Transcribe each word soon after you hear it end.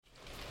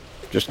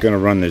Just going to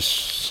run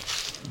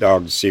this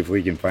dog to see if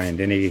we can find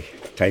any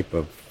type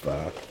of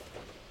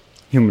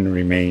human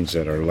remains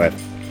that are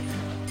left.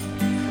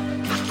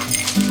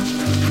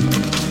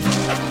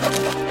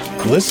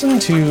 Listen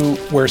to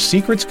Where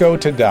Secrets Go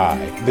to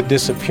Die, The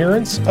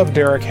Disappearance of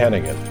Derek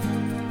Hennigan.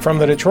 From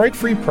the Detroit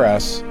Free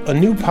Press, a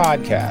new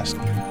podcast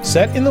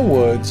set in the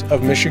woods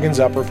of Michigan's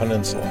Upper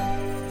Peninsula.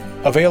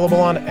 Available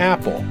on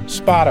Apple,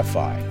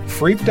 Spotify,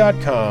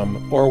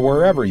 Freep.com, or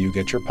wherever you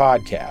get your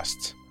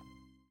podcasts.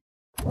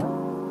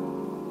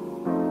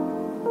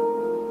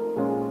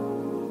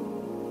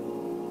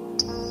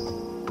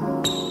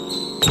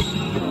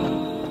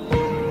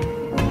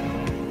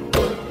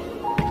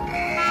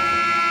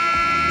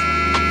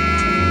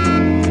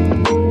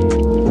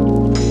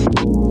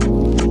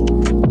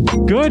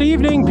 Good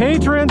evening,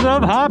 patrons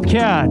of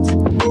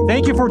Hopcat.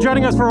 Thank you for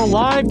joining us for a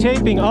live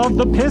taping of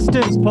the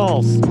Pistons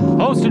Pulse,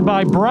 hosted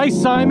by Bryce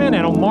Simon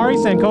and Omari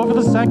Sankofa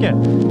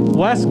II.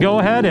 Wes, go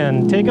ahead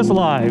and take us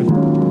live.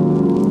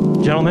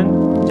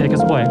 Gentlemen, take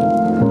us away.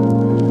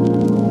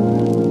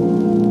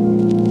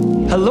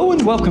 Hello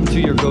and welcome to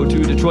your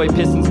go-to Detroit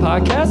Pistons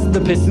podcast, the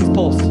Pistons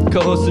Pulse,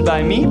 co-hosted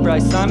by me,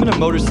 Bryce Simon of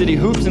Motor City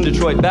Hoops and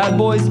Detroit Bad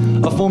Boys,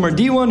 a former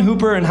D1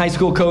 hooper and high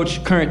school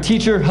coach, current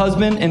teacher,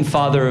 husband, and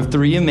father of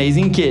 3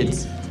 amazing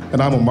kids. And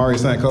I'm Omari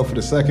Sankofa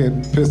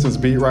II, Pistons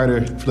beat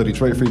writer for the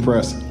Detroit Free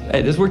Press.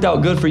 Hey, this worked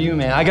out good for you,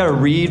 man. I got to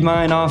read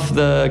mine off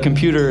the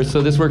computer,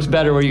 so this works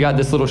better where you got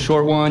this little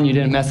short one. You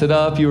didn't mess it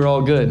up. You were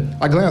all good.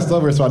 I glanced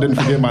over so I didn't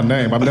forget my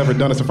name. I've never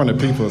done this in front of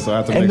people, so I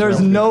have to make And there's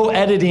sure no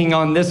editing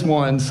on this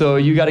one, so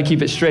you got to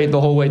keep it straight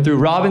the whole way through.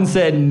 Robin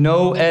said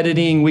no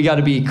editing. We got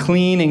to be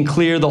clean and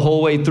clear the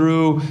whole way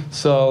through,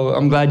 so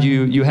I'm glad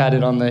you had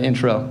it on the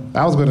intro.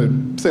 I was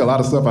going to say a lot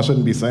of stuff I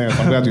shouldn't be saying,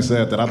 so I'm glad you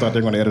said that. I thought they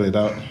were going to edit it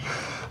out.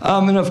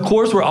 And of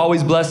course, we're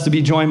always blessed to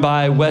be joined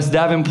by Wes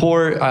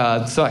Davenport.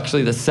 So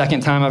actually the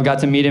second time I've got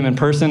to meet him in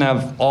person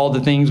of all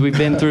the things we've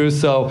been through.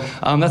 So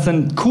that's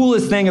the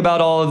coolest thing about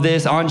all of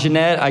this. Aunt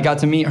Jeanette, I got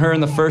to meet her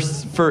in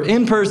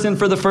person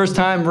for the first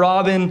time.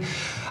 Robin,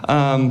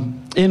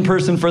 in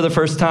person for the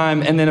first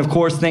time. And then, of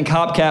course, thank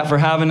Hopcat for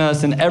having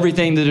us and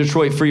everything the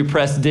Detroit Free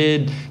Press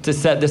did to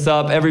set this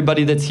up.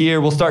 Everybody that's here,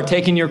 we'll start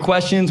taking your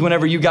questions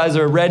whenever you guys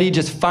are ready.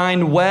 Just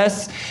find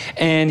Wes,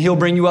 and he'll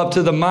bring you up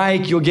to the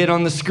mic. You'll get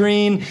on the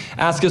screen.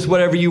 Ask us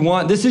whatever you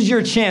want. This is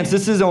your chance.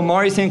 This is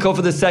Omari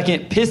Sankofa II,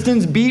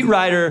 Pistons beat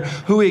writer,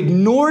 who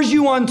ignores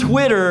you on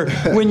Twitter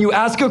when you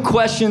ask a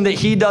question that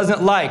he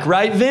doesn't like.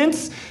 Right,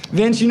 Vince?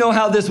 Vince, you know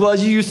how this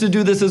was. You used to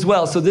do this as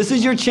well. So this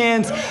is your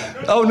chance.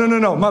 Oh,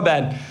 no, my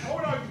bad.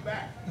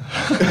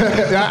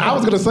 Yeah, I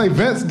was going to say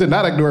Vince did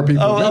not ignore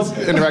people. Vince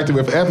interacted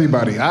with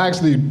everybody. I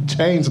actually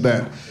changed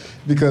that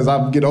because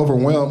I get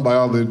overwhelmed by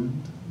all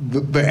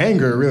the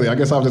anger, really. I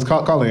guess I was just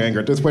calling it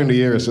anger. At this point in the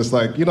year, it's just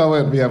like, you know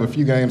what? We have a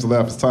few games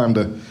left. It's time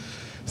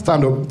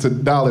to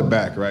dial it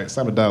back, right? It's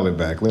time to dial it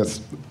back.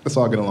 Let's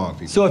all get along,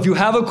 people. So if you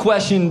have a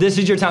question, this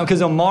is your time,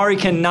 because Omari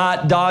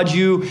cannot dodge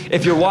you.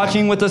 If you're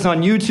watching with us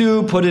on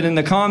YouTube, put it in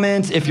the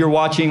comments. If you're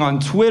watching on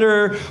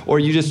Twitter or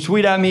you just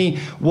tweet at me,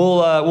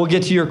 we'll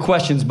get to your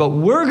questions. But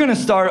we're going to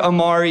start,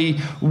 Omari,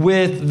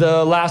 with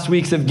the last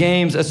weeks of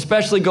games,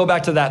 especially go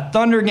back to that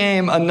Thunder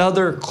game,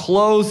 another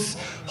close,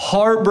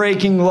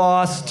 heartbreaking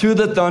loss to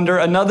the Thunder,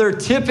 another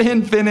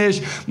tip-in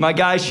finish. My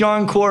guy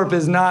Sean Corp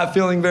is not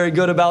feeling very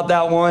good about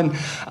that one.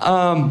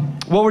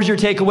 What was your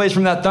takeaways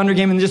from that Thunder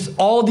game and just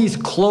all these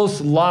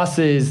close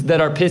losses that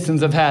our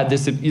Pistons have had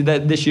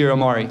this year,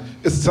 Omari?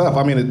 It's tough.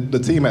 I mean, the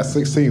team has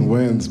 16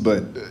 wins,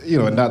 but,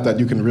 not that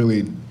you can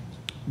really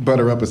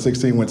butter up a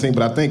 16-win team,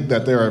 but I think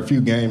that there are a few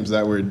games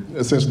that were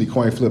essentially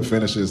coin flip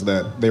finishes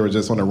that they were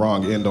just on the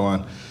wrong end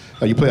on.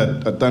 You play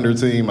a Thunder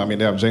team. I mean,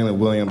 they have Jalen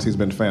Williams. He's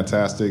been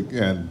fantastic.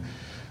 And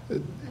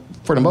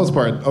for the most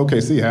part,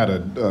 OKC had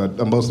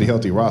a mostly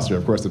healthy roster.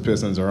 Of course, the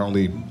Pistons are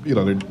only,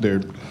 they're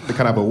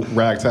kind of a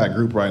ragtag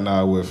group right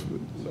now with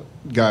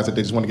guys that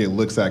they just want to get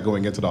looks at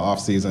going into the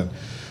offseason.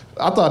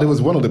 I thought it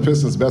was one of the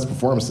Pistons' best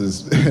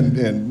performances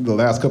in the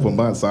last couple of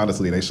months,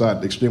 honestly. They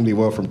shot extremely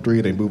well from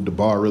three. They moved the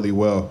ball really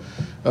well.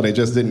 They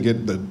just didn't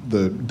get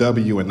the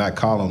W in that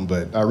column,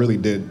 but I really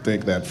did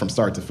think that from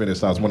start to finish,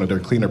 that was one of their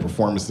cleaner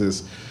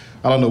performances.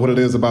 I don't know what it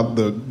is about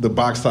the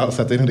box outs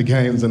at the end of the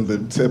games and the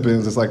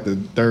tip-ins. It's like the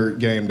third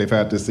game they've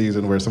had this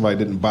season where somebody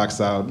didn't box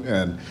out.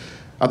 And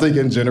I think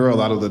in general, a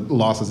lot of the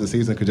losses this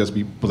season could just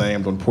be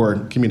blamed on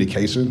poor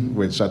communication,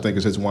 which I think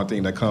is just one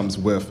thing that comes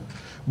with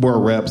more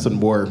reps and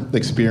more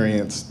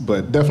experience,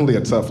 but definitely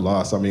a tough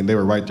loss. I mean, they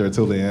were right there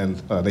till the end.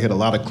 They hit a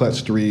lot of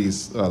clutch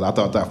threes. I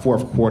thought that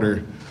fourth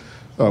quarter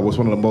was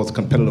one of the most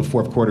competitive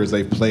fourth quarters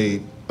they've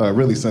played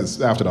really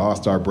since after the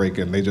All-Star break,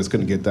 and they just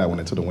couldn't get that one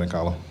into the win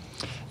column.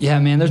 Yeah,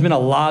 man, there's been a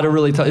lot of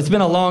really tough. It's been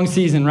a long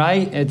season,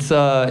 right?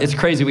 It's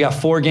crazy. We got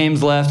 4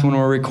 games left when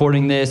we're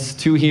recording this.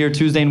 2 here,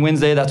 Tuesday and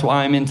Wednesday. That's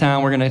why I'm in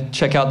town. We're going to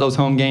check out those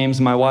home games.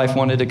 My wife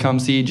wanted to come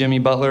see Jimmy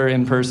Butler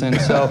in person.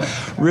 So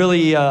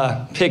really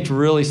picked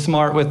really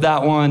smart with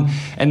that one.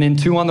 And then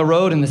 2 on the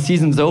road, and the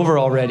season's over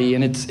already.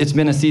 And it's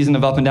been a season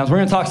of up and downs. We're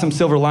going to talk some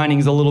silver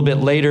linings a little bit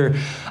later.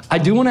 I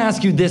do want to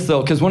ask you this,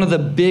 though, because one of the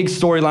big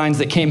storylines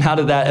that came out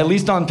of that, at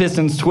least on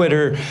Pistons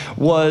Twitter,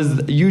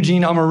 was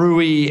Eugene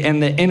Omoruyi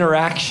and the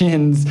interactions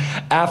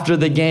after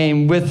the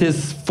game with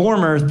his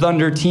former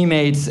Thunder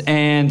teammates.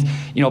 And,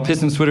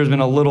 Pistons Twitter has been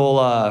a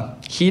little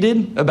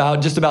heated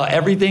about just about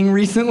everything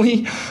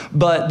recently.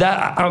 But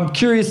that I'm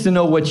curious to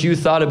know what you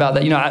thought about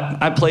that.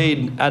 I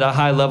played at a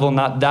high level,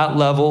 not that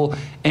level,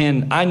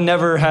 and I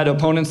never had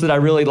opponents that I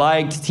really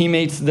liked,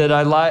 teammates that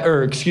I liked,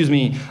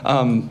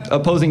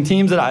 opposing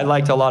teams that I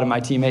liked a lot of my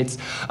teammates.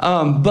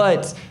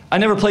 But I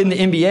never played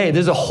in the NBA.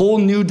 There's a whole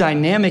new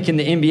dynamic in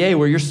the NBA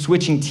where you're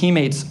switching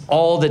teammates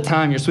all the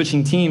time. You're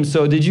switching teams.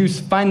 So did you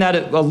find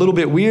that a little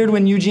bit weird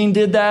when Eugene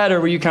did that,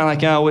 or were you kind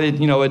of like,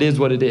 it is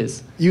what it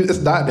is? It's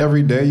not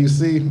every day you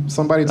see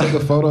somebody take a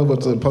photo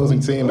with the opposing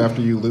team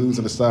after you lose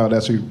in the style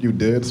that you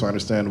did. So I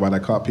understand why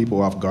that caught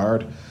people off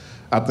guard.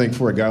 I think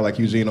for a guy like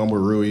Eugene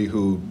Omoruyi,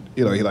 who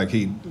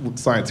he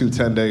signed 2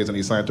 10 days and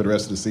he signed for the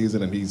rest of the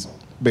season, and he's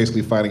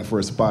basically fighting for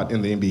a spot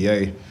in the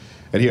NBA.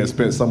 And he has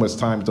spent so much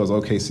time with those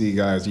OKC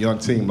guys, young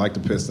team like the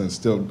Pistons,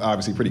 still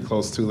obviously pretty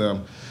close to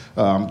them.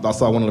 I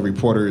saw one of the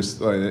reporters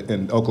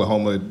in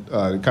Oklahoma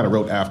kind of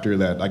wrote after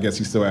that, I guess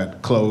he still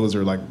had clothes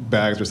or like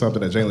bags or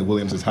something at Jalen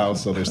Williams'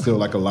 house, so there's still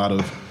like a lot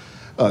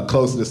of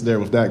closeness there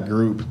with that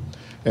group.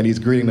 And he's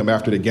greeting them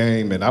after the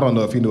game, and I don't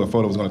know if he knew a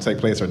photo was going to take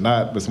place or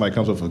not, but somebody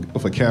comes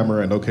with a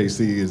camera, and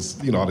OKC is,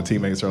 all the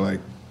teammates are like,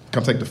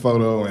 come take the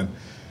photo, and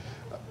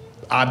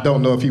I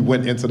don't know if he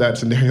went into that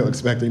scenario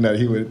expecting that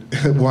he would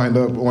wind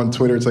up on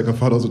Twitter taking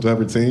photos with the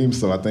other team.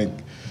 So I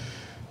think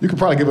you could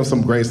probably give him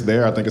some grace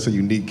there. I think it's a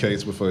unique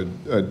case with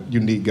a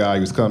unique guy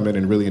who's come in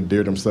and really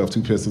endeared himself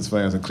to Pistons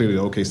fans and clearly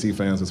the OKC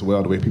fans as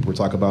well, the way people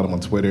talk about him on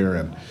Twitter.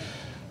 And,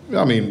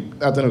 at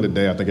the end of the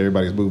day, I think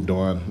everybody's moved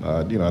on.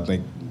 I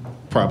think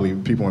probably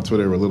people on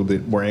Twitter were a little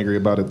bit more angry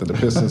about it than the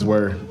Pistons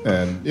were.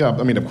 And,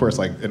 of course,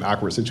 like an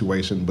awkward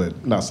situation,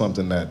 but not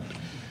something that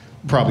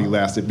probably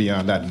lasted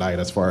beyond that night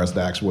as far as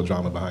the actual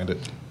drama behind it.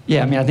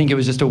 Yeah, I think it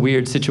was just a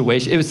weird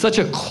situation. It was such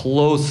a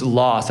close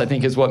loss, I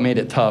think, is what made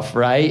it tough,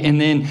 right?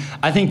 And then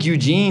I think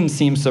Eugene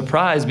seemed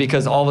surprised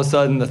because all of a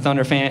sudden the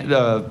Thunder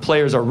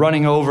players are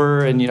running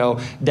over and,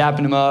 dapping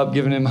him up,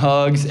 giving him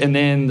hugs, and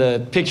then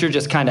the picture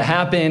just kind of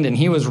happened, and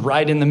he was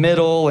right in the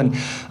middle. And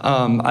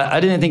I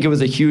didn't think it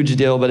was a huge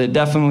deal, but it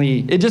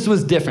just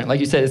was different.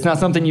 Like you said, it's not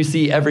something you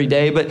see every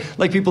day, but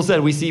like people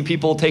said, we see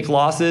people take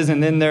losses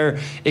and then they're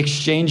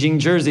exchanging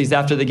jerseys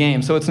after the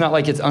game. So it's not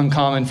like it's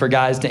uncommon for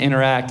guys to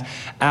interact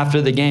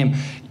after the game.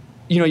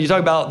 You talk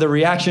about the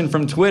reaction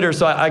from Twitter,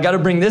 so I got to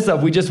bring this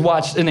up. We just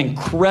watched an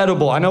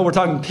incredible, I know we're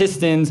talking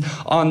Pistons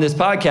on this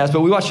podcast, but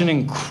we watched an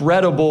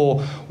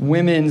incredible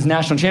women's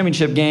national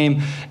championship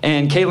game,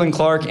 and Caitlin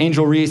Clark,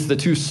 Angel Reese, the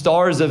 2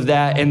 stars of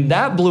that, and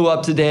that blew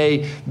up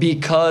today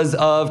because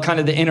of kind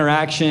of the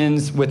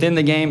interactions within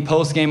the game,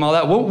 post-game, all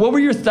that. What were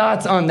your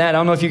thoughts on that? I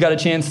don't know if you got a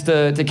chance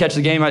to catch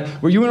the game.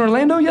 Were you in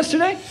Orlando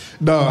yesterday?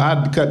 No,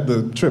 I cut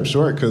the trip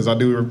short because I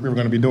knew we were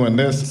going to be doing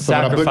this. So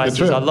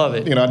Sacrifices, I love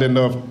it. I didn't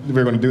know if we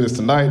were going to do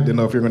this tonight, didn't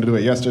know if we were going to do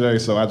it yesterday,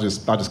 so I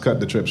just cut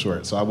the trip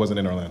short. So I wasn't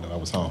in Orlando, I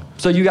was home.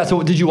 So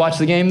did you watch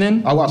the game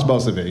then? I watched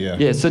most of it, yeah.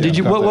 Yeah, so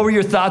what were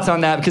your thoughts on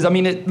that? Because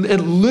it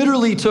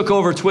literally took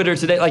over Twitter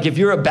today. Like if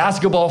you're a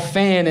basketball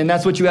fan and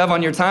that's what you have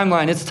on your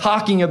timeline, it's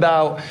talking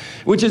about,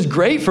 which is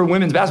great for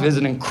women's basketball. It's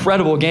an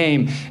incredible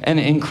game and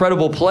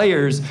incredible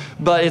players,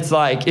 but it's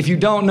like, if you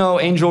don't know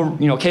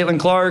Caitlin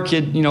Clark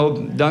had,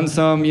 done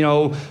some,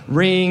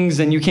 rings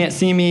and you can't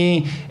see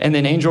me, and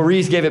then Angel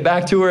Reese gave it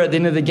back to her at the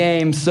end of the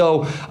game.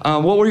 So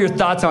what were your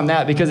thoughts on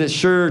that? Because it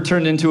sure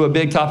turned into a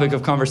big topic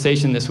of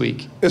conversation this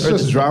week. It's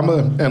just drama,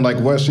 and like,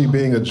 was she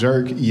being a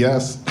jerk?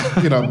 Yes,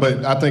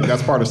 but I think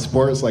that's part of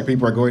sports. Like,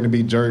 people are going to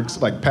be jerks.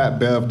 Like Pat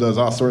Bev does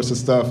all sorts of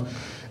stuff,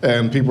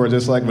 and people are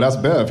just like, but that's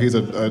Bev. He's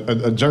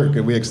a jerk,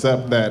 and we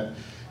accept that,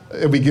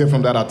 and we give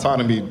him that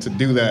autonomy to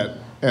do that.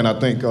 And I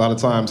think a lot of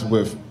times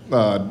with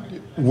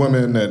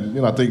women,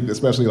 and I think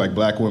especially like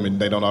black women,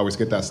 they don't always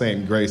get that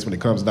same grace when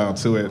it comes down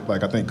to it.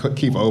 Like, I think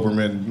Keith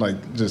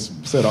Olbermann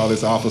just said all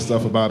this awful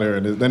stuff about her,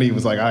 and then he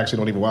was like, I actually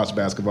don't even watch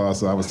basketball,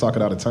 so I was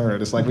talking out of turn.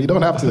 It's like, well, you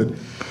don't have to,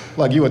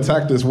 like, you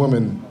attack this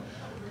woman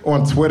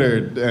on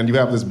Twitter and you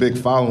have this big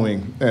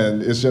following,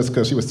 and it's just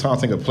because she was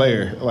taunting a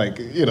player. Like,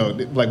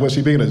 like, was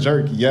she being a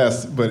jerk?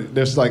 Yes, but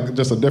there's like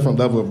just a different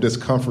level of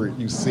discomfort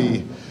you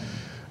see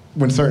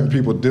when certain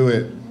people do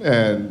it.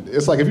 And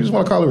it's like, if you just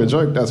want to call her a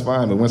jerk, that's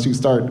fine. But once you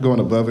start going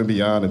above and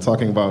beyond and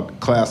talking about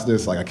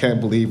classness, like, I can't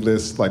believe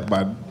this, like,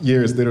 my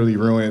year is literally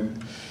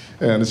ruined,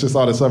 and it's just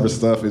all this other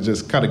stuff, it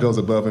just kind of goes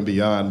above and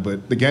beyond.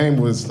 But the game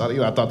was,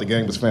 I thought the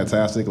game was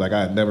fantastic. Like,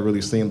 I had never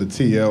really seen the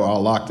TL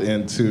all locked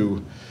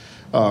into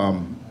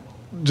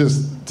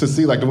just to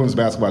see like the women's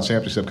basketball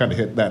championship kind of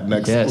hit that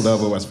next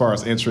level as far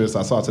as interest.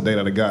 I saw today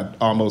that it got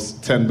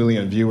almost 10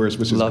 million viewers,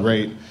 which is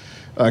great.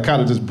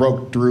 Kind of just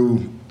broke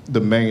through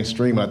the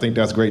mainstream. I think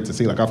that's great to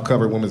see. Like, I've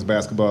covered women's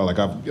basketball. Like,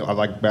 I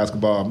like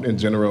basketball in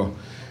general,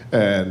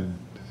 and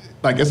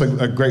like, it's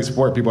a great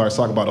sport. People are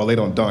talking about, oh, they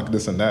don't dunk,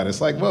 this and that.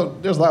 It's like, well,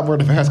 there's a lot more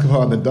to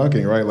basketball than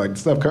dunking, right? Like,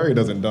 Steph Curry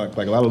doesn't dunk.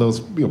 Like, a lot of those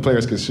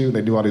players can shoot and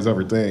they do all these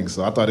other things.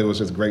 So I thought it was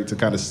just great to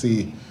kind of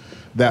see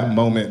that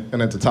moment,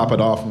 and then to top it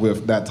off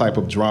with that type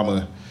of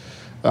drama,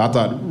 I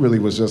thought really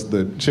was just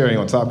the cherry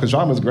on top, because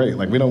drama is great.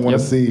 Like, we don't want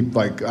to see,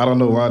 like, I don't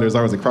know why there's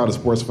always a crowd of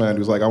sports fans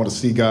who's like, I want to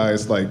see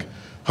guys, like,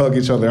 hug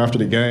each other after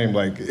the game.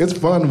 Like, it's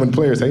fun when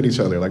players hate each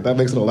other. Like, that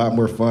makes it a lot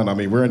more fun. I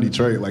mean, we're in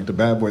Detroit, like, the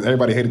Bad Boys,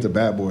 everybody hated the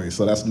Bad Boys,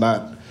 so that's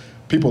not,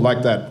 people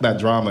like that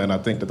drama, and I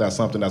think that's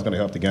something that's going to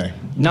help the game.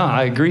 No,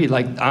 I agree.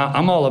 Like,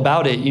 I'm all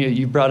about it.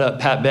 You brought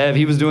up Pat Bev.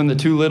 He was doing the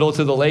too little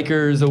to the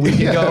Lakers a week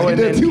ago. He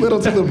did too little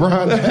to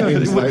LeBron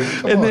James. Like,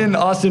 and then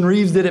Austin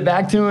Reeves did it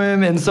back to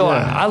him. And so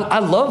I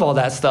love all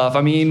that stuff.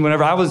 I mean,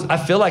 whenever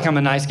I feel like I'm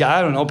a nice guy.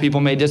 I don't know, people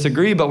may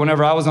disagree, but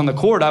whenever I was on the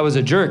court, I was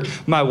a jerk.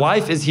 My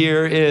wife is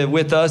here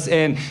with us,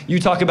 and you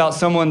talk about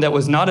someone that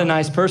was not a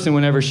nice person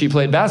whenever she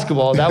played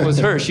basketball. That was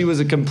her. She was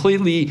a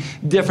completely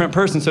different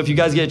person. So if you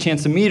guys get a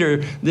chance to meet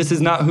her, this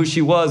is not who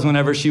she was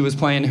whenever she was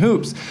playing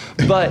hoops.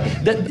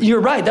 But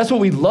you're right. That's what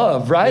we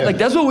love, right? Yeah. Like,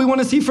 that's what we want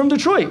to see from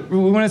Detroit. We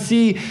want to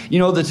see,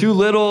 the too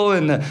little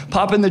and the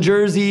popping the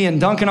jersey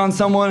and dunking on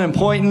someone and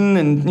pointing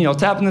and,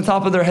 tapping the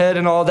top of their head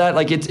and all that.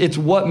 Like, it's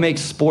what makes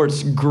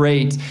sports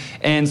great.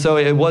 And so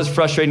it was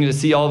frustrating to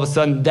see all of a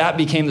sudden that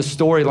became the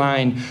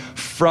storyline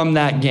from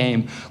that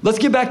game. Let's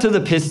get back to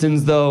the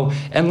Pistons, though,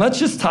 and let's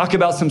just talk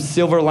about some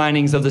silver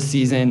linings of the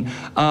season.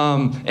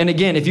 And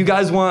again, if you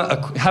guys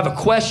have a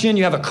question,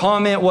 you have a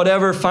comment,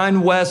 whatever,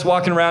 find Wes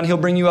walking around. He'll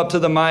bring you up to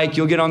the mic.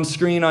 You'll get on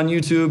screen on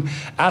YouTube.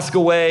 Ask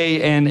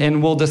away,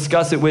 and we'll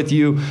discuss it with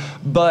you.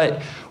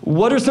 But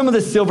what are some of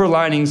the silver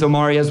linings,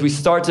 Omari, as we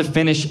start to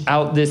finish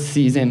out this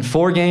season?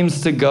 4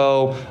 games to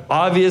go.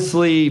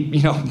 Obviously,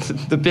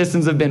 the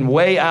Pistons have been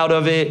way out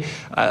of it.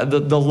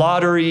 The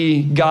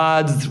lottery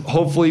gods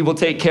hopefully will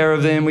take care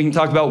of them. We can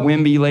talk about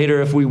Wemby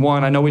later if we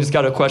want. I know we just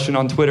got a question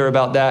on Twitter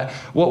about that.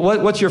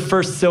 What's your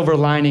first silver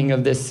lining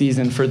of this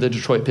season for the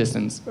Detroit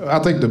Pistons? I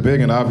think the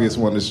big and obvious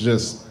one is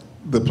just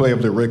the play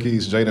of the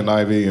rookies, Jaden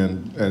Ivey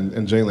and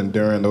Jalen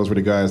Duren. Those were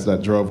the guys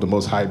that drove the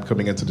most hype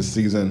coming into the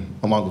season,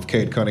 along with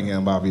Cade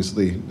Cunningham,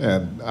 obviously.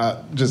 And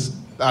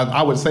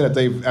I would say that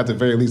they've, at the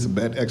very least,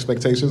 met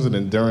expectations, and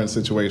then Duren's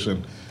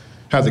situation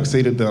has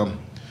exceeded them.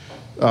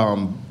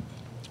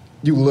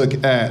 You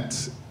look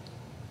at,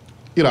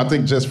 I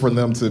think just for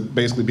them to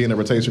basically be in a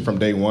rotation from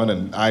day one,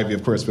 and Ivey,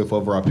 of course, 5th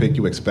overall pick,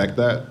 you expect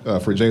that.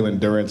 For Jalen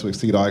Duren to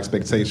exceed all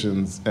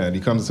expectations, and he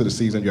comes into the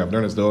season, you have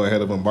Nerlens Noel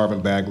ahead of him,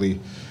 Marvin Bagley,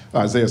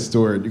 Isaiah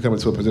Stewart, you come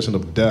into a position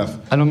of depth.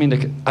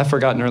 I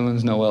forgot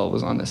Nerlens Noel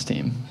was on this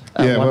team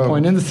at one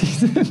point in the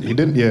season. He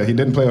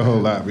didn't play a whole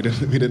lot. We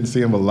didn't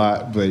see him a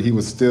lot, but he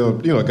was still,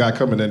 a guy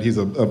coming in. He's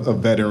a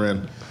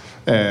veteran,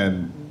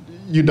 and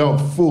you don't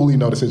fully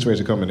know the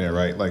situation coming in,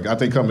 right? Like, I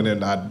think coming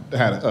in, I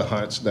had a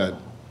hunch that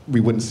we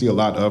wouldn't see a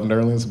lot of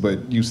Nerlens,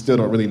 but you still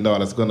don't really know how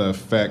that's going to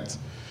affect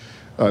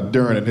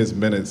Duren and his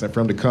minutes. And for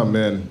him to come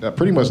in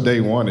pretty much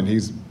day one, and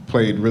he's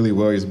played really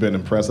well. He's been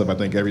impressive. I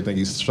think everything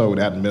he's showed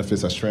at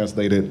Memphis has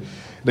translated.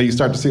 Then you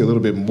start to see a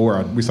little bit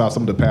more. We saw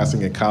some of the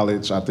passing in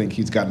college. I think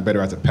he's gotten better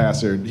as a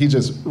passer. He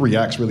just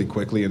reacts really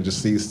quickly and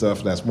just sees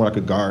stuff that's more like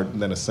a guard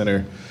than a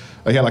center.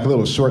 He had like a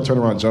little short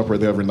turnaround jumper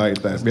the other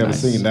night that we haven't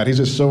seen that. He's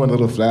just showing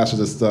little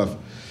flashes of stuff.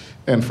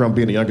 And from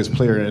being the youngest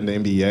player in the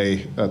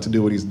NBA to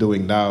do what he's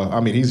doing now,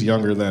 I mean, he's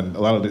younger than a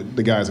lot of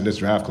the guys in this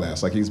draft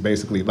class. Like, he's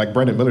basically, like,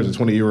 Brandon Miller's a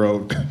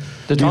 20-year-old.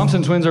 The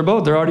Thompson twins are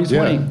both. They're already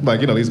 20. Yeah, like,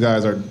 these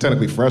guys are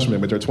technically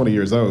freshmen, but they're 20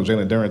 years old.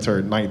 Jalen Duren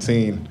turned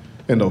 19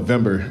 in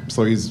November,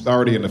 so he's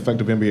already an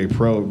effective NBA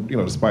pro,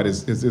 despite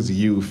his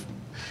youth.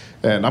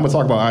 And I'm going to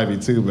talk about Ivey,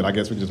 too, but I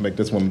guess we just make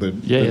this one the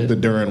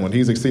Duren one.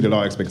 He's exceeded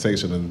all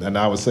expectation, and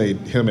I would say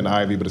him and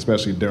Ivey, but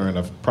especially Duren,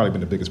 have probably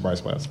been the biggest bright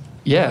spots.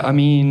 Yeah, I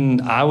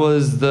mean, I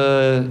was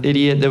the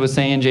idiot that was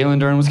saying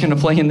Jalen Duren was going to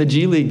play in the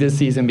G League this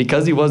season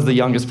because he was the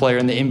youngest player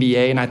in the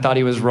NBA, and I thought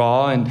he was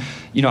raw. And,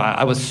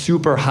 I was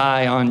super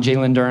high on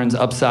Jalen Duren's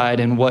upside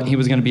and what he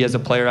was going to be as a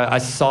player. I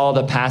saw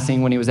the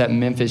passing when he was at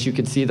Memphis. You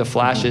could see the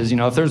flashes.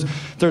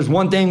 If there's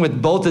one thing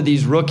with both of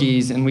these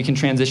rookies, and we can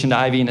transition to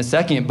Ivey in a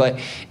second, but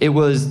it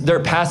was their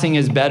passing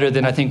is better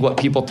than I think what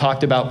people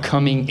talked about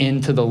coming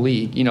into the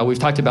league. We've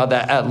talked about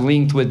that at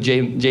length with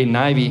Jaden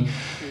Ivey.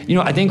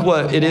 I think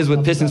what it is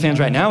with Pistons fans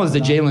right now is the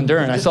Jalen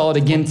Duren. I saw it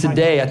again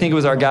today. I think it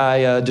was our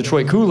guy,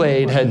 Detroit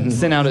Kool-Aid, had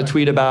sent out a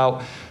tweet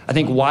about, I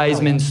think,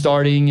 Wiseman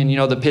starting and,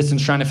 the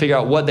Pistons trying to figure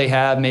out what they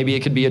have. Maybe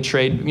it could be a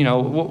trade,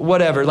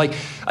 whatever. Like,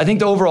 I think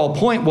the overall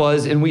point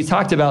was, and we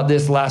talked about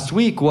this last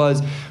week,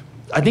 was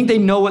I think they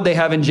know what they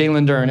have in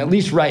Jalen Duren, at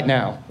least right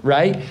now,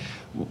 right?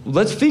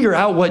 let's figure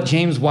out what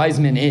James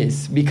Wiseman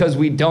is, because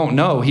we don't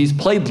know. He's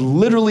played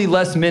literally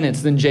less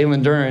minutes than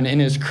Jalen Duren in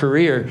his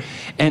career.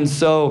 And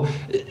so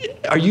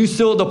are you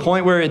still at the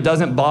point where it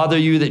doesn't bother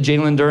you that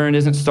Jalen Duren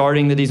isn't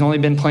starting, that he's only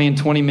been playing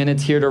 20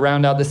 minutes here to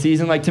round out the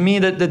season? Like, to me,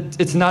 that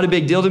it's not a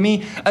big deal to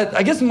me.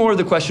 I guess more of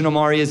the question,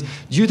 Omari, is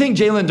do you think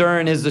Jalen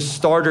Duren is the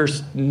starter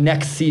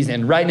next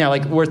season, right now,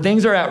 like where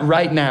things are at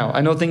right now?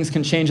 I know things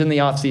can change in the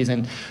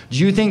offseason. Do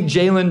you think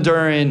Jalen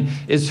Duren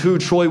is who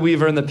Troy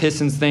Weaver and the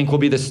Pistons think will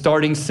be the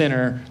starting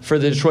center for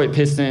the Detroit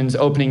Pistons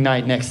opening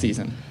night next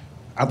season?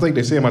 I think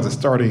they see him as a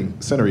starting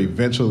center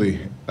eventually.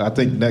 I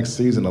think next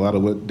season, a lot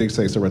of what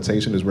dictates the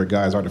rotation is where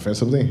guys are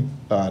defensively.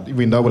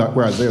 We know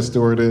where Isaiah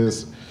Stewart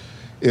is.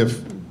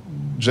 If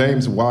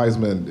James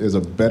Wiseman is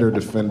a better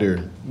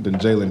defender than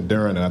Jalen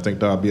Duren, and I think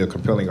that would be a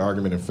compelling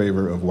argument in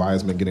favor of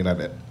Wiseman getting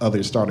that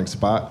other starting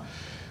spot.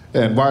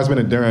 And Wiseman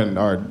and Duren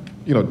are,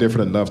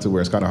 different enough to where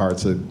it's kind of hard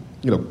to,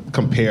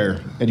 compare,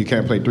 and you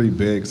can't play three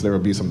bigs. There will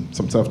be some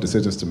tough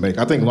decisions to make.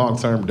 I think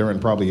long-term, Duren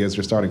probably is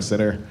your starting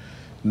center.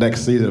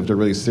 Next season, if they're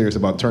really serious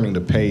about turning the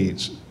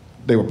page,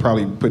 they will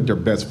probably put their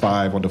best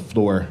five on the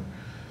floor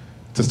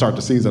to start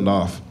the season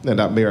off, and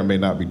that may or may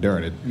not be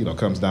Duren. It,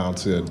 comes down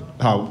to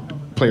how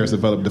players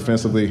develop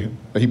defensively.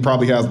 He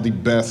probably has the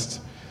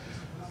best,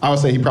 I would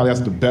say he probably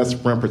has the best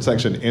rim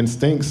protection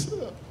instincts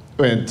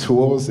and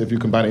tools. If you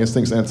combine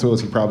instincts and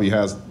tools, he probably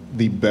has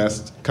the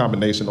best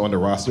combination on the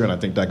roster, and I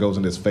think that goes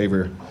in his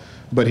favor.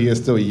 But he is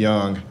still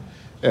young,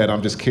 and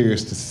I'm just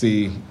curious to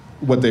see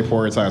what they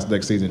prioritize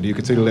next season. Do you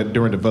continue to let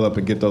Duren develop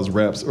and get those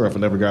reps, or if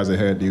another guy's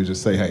ahead, do you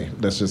just say, hey,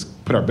 let's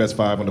just put our best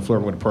five on the floor,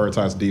 we're going to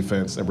prioritize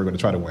defense, and we're going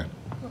to try to win?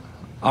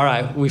 All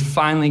right, we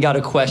finally got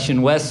a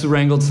question. Wes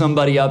wrangled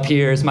somebody up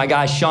here. It's my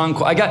guy, Sean.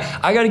 I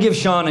got to give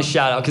Sean a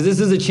shout out because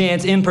this is a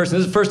chance in person.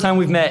 This is the first time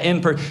we've met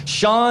in person.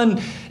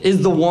 Sean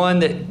is the one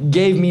that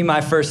gave me my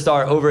first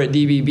start over at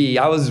DBB.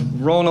 I was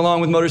rolling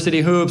along with Motor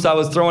City Hoops. I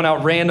was throwing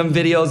out random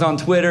videos on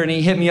Twitter, and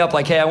he hit me up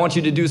like, hey, I want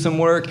you to do some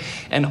work.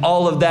 And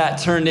all of that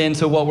turned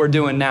into what we're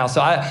doing now. So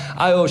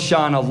I owe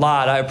Sean a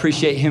lot. I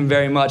appreciate him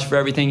very much for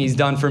everything he's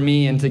done for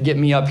me and to get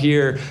me up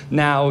here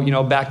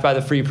now, backed by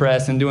the Free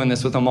Press and doing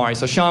this with Omari.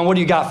 So, Sean, what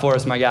do you got for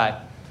us, my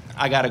guy?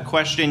 I got a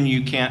question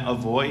you can't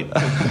avoid.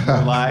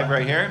 We're live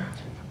right here.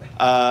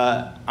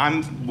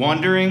 I'm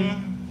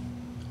wondering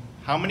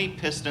how many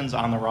Pistons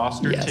on the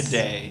roster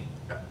today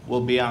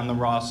will be on the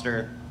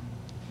roster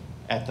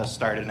at the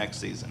start of next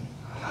season?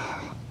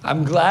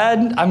 I'm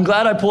glad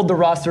I pulled the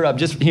roster up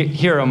just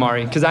here,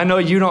 Omari, because I know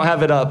you don't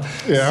have it up.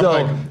 Yeah,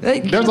 so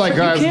there's like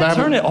guys. You can't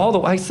turn it all the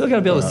way. I still got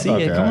to be able to see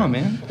it. Come on,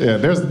 man. Yeah,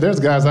 there's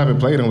guys I haven't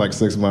played in like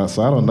 6 months,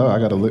 so I don't know. I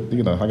got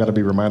to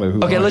be reminded of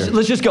who. Okay,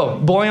 let's just go.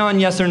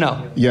 Boyan, yes or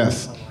no?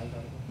 Yes.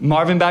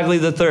 Marvin Bagley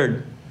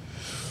III.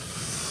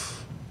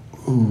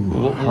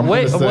 Ooh.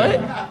 Wait,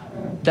 what?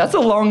 That's a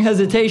long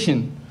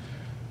hesitation.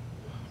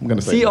 I'm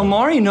gonna say. See,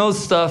 Omari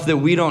knows stuff that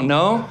we don't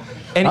know.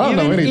 And I don't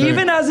know anything.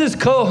 Even as his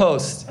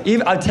co-host,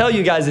 I tell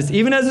you guys this,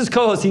 even as his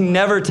co-host, he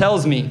never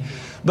tells me.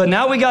 But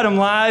now we got him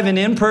live and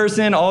in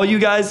person, all you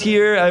guys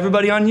here,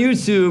 everybody on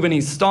YouTube, and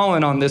he's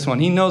stalling on this one.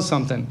 He knows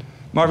something.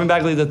 Marvin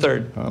Bagley III. I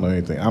don't know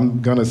anything.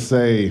 I'm gonna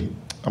say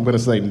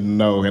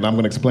no, and I'm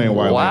gonna explain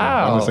why. Wow.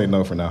 Later. I'm gonna say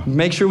no for now.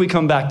 Make sure we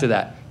come back to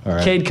that. All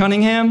right. Cade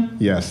Cunningham?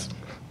 Yes.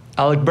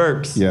 Alec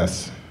Burks?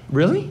 Yes.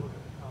 Really?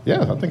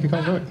 Yeah, I think he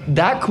comes back.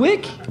 That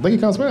quick? I think he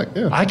comes back,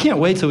 yeah. I can't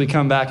wait till we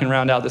come back and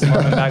round out this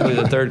Marvin Bagley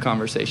III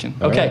conversation.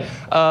 Okay,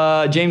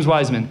 James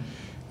Wiseman.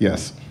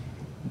 Yes.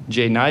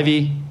 Jaden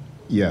Ivey.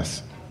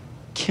 Yes.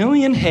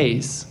 Killian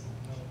Hayes.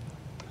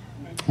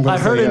 I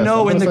heard a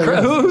no in the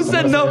crowd. Who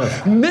said no?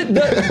 Yes.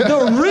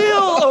 The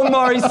real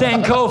Omari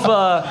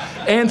Sankofa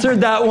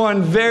answered that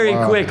one very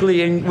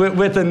quickly and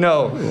with a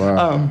no.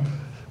 Wow.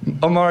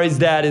 Omari's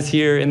dad is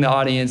here in the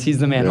audience. He's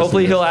the man. Yes,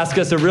 Hopefully he'll ask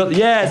us a real...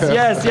 Yes.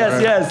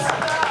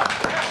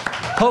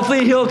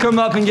 Hopefully he'll come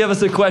up and give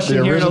us a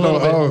question here in a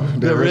little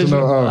bit. The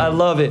original O. I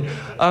love it.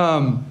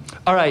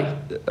 All right,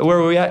 where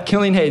are we at?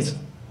 Killian Hayes.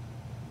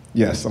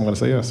 Yes, I'm going to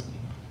say yes.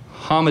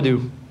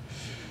 Hamidou.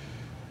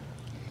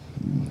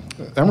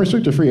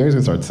 Unrestricted free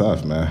agents are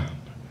tough, man.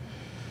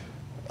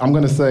 I'm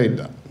going to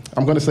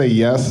say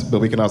yes,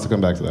 but we can also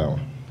come back to that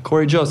one.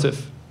 Corey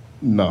Joseph.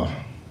 No.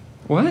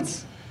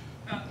 What?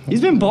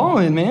 He's been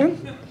balling,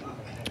 man.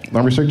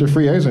 Unrestricted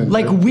free agent.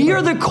 Like, we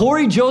are the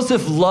Corey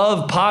Joseph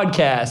Love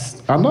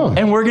podcast. I know.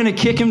 And we're going to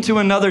kick him to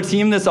another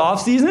team this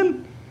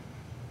offseason?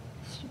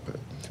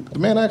 The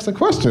man asked a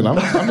question. I'm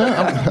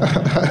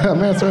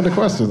answering the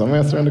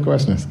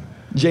questions.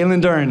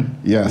 Jalen Duren.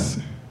 Yes.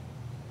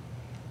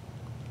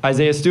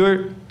 Isaiah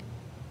Stewart.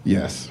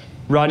 Yes.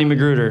 Rodney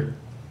McGruder.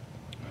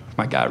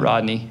 My guy,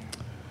 Rodney.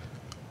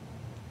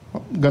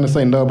 I'm going to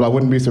say no, but I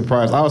wouldn't be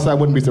surprised. I would say I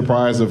wouldn't be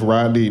surprised if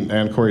Rodney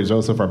and Corey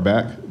Joseph are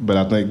back, but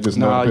I think just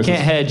no. You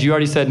can't hedge. You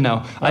already said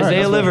no.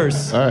 Isaiah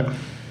Livers. All right.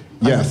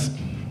 Yes.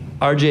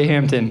 RJ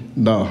Hampton.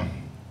 No.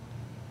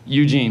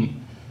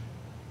 Eugene.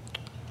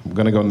 I'm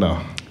going to go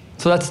no.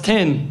 So that's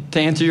 10 to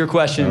answer your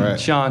question, right.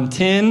 Sean.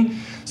 10.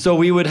 So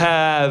we would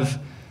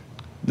have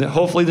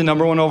hopefully the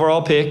number one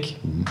overall pick.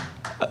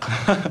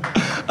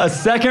 a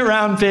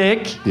second-round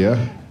pick.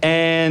 Yeah.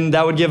 And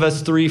that would give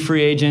us 3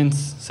 free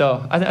agents.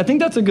 So I think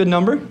that's a good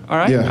number. All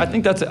right. Yeah. I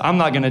think I'm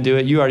not going to do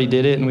it. You already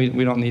did it, and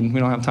we don't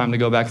have time to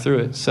go back through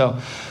it. So,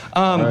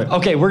 right.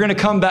 Okay, we're going to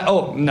come back.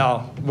 Oh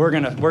no,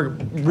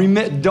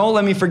 don't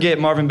let me forget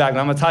Marvin Bagley.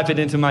 I'm going to type it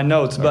into my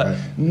notes. But right.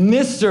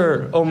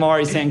 Mr.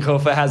 Omari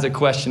Sankofa has a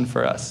question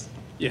for us.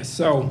 Yes.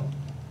 So,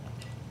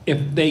 if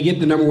they get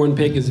the number 1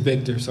 pick, it's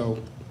Victor. So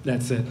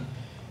that's it.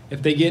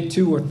 If they get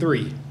 2 or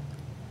 3.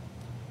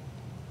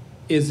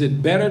 Is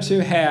it better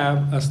to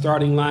have a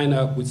starting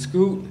lineup with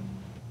Scoot,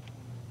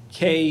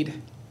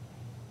 Cade,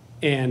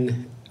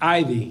 and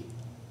Ivy,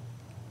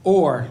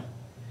 or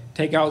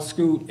take out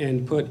Scoot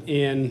and put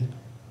in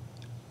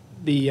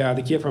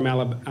the kid from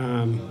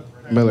Alabama,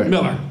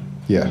 Miller.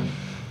 Yeah.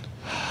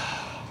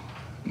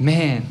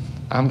 Man,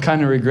 I'm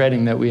kind of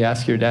regretting that we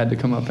asked your dad to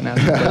come up and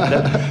ask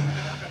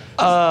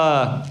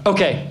that.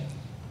 Okay.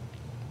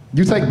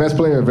 You take best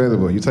player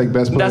available. You take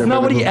best player That's not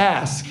available. what he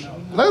asked.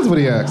 That's what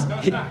he asked.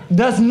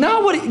 That's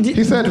not what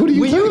He said, who do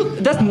you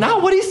take? That's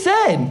not what he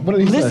said. What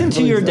did he say? Listen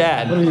to your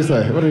dad. What did he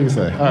say?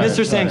 All right,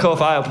 Mr.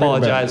 Sankofa, I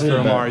apologize for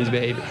Amari's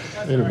behavior.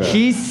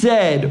 He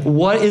said,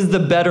 what is the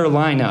better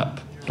lineup?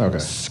 Okay.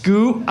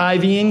 Scoot,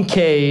 Ivy, and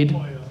Cade,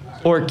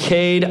 or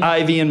Cade,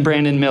 Ivy, and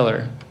Brandon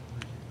Miller?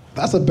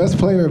 That's a best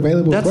player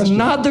available That's question.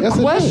 not the Yes,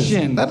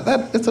 question.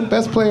 It's a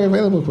best player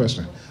available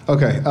question.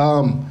 Okay.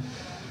 I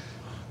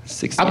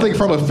think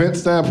from a fit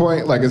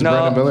standpoint, like it's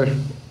Brandon Miller.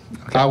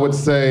 Okay. I would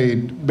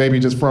say maybe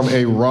just from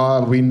a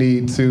raw, we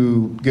need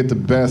to get the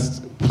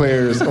best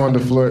players on the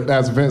floor.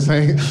 That's Vince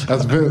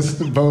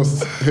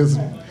boasts his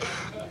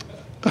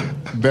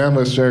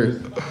Bama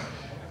shirt.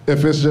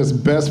 If it's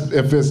just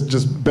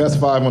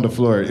best 5 on the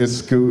floor, it's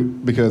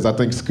Scoot, because I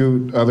think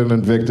Scoot, other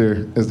than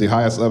Victor, is the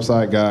highest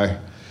upside guy.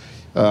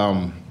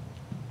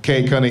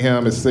 Cade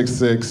Cunningham is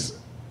 6'6",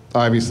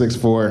 Ivy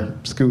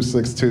 6'4", Scoot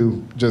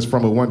 6'2". Just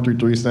from a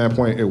 1-3-3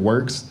 standpoint, it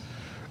works.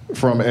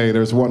 From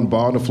there's one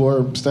ball on the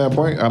floor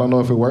standpoint, I don't know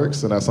if it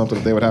works, and that's something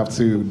that they would have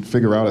to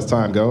figure out as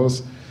time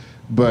goes.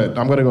 But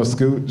I'm going to go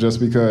Scoot just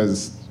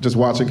because just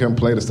watching him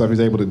play, the stuff he's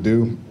able to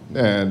do,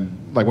 and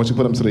like once you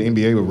put him to the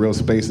NBA with real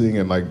spacing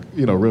and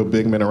real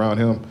big men around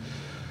him,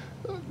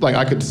 like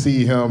I could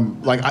see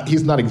him,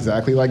 he's not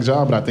exactly like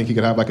Ja, but I think he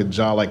could have like a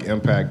Ja-like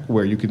impact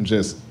where you can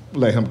just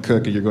let him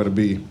cook and you're going to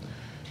be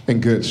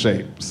in good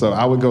shape. So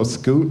I would go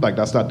Scoot.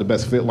 That's not the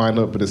best fit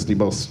lineup, but it's the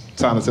most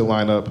talented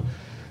lineup.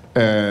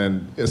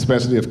 And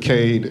especially if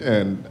Cade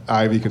and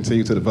Ivy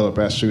continue to develop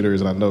as shooters,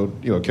 and I know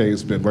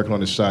Cade's been working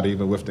on his shot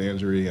even with the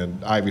injury,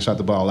 and Ivy shot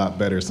the ball a lot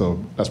better, so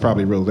that's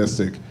probably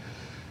realistic.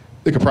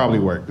 It could probably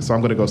work. So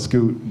I'm going to go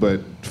Scoot,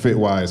 but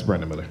fit-wise,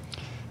 Brandon Miller.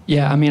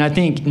 Yeah, I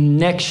think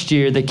next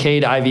year the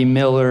Cade, Ivy,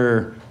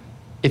 Miller,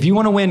 if you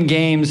want to win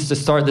games to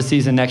start the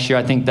season next year,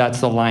 I think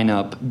that's the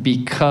lineup,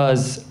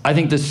 because I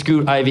think the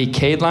Scoot, Ivy,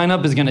 Cade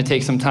lineup is going to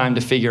take some time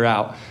to figure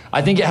out.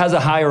 I think it has a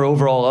higher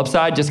overall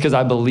upside just because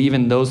I believe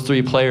in those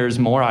 3 players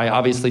more. I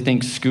obviously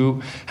think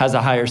Scoot has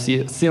a higher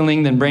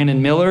ceiling than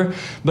Brandon Miller.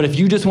 But if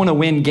you just want to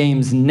win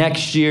games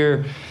next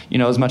year,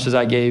 as much as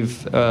I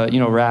gave,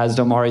 Raz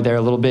Omari there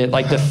a little bit,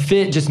 the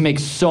fit just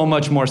makes so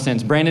much more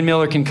sense. Brandon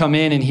Miller can come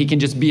in and he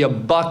can just be a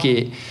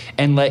bucket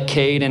and let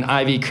Cade and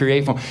Ivy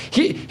create for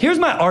him. Here's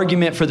my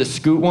argument for the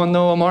Scoot one,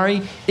 though,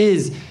 Omari,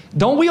 is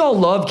don't we all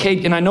love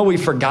Cade? And I know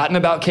we've forgotten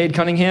about Cade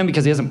Cunningham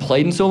because he hasn't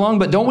played in so long,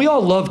 but don't we all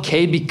love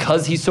Cade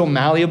because he's so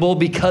malleable,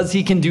 because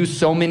he can do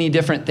so many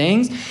different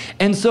things?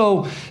 And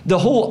so the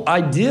whole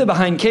idea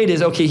behind Cade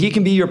is, okay, he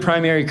can be your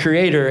primary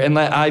creator and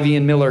let Ivy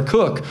and Miller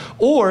cook.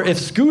 Or if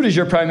Scoot is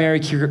your primary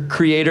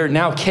creator,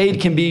 now Cade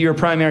can be your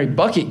primary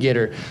bucket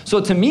getter. So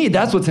to me,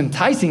 that's what's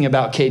enticing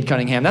about Cade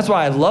Cunningham. That's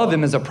why I love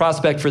him as a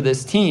prospect for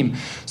this team.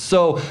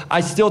 So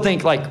I still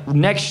think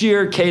next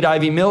year, Cade,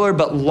 Ivy, Miller,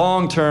 but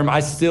long term,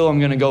 I still am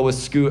going to go with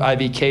Scoot,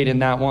 Ivy, Cade in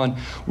that one.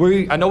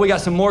 I know we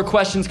got some more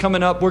questions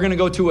coming up. We're going to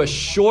go to a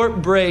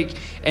short break,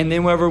 and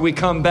then whenever we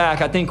come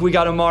back, I think we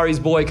got Amari's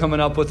boy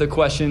coming up with a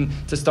question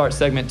to start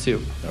segment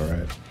 2. All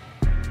right.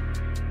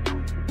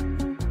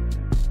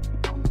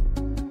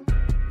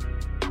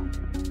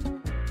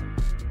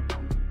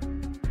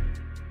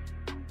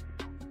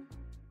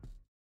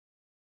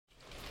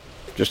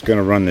 Just going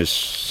to run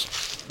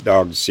this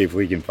dog to see if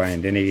we can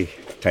find any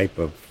type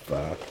of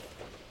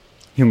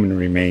human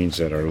remains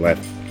that are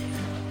left.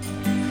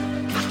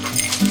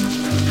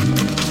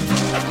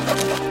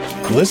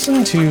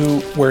 Listen to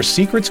Where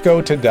Secrets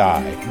Go to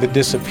Die, The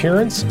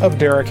Disappearance of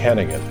Derek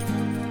Hennigan.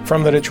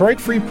 From the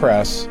Detroit Free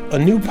Press, a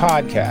new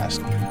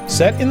podcast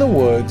set in the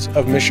woods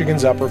of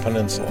Michigan's Upper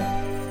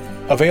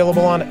Peninsula.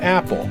 Available on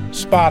Apple,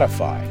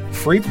 Spotify,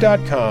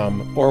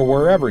 Freep.com, or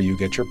wherever you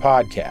get your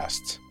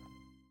podcasts.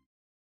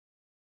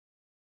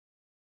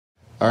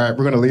 All right,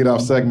 we're going to lead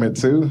off segment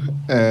 2,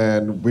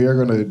 and we are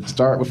going to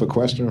start with a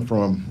question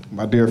from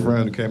my dear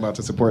friend who came out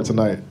to support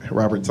tonight,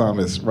 Robert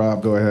Thomas.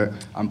 Rob, go ahead.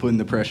 I'm putting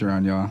the pressure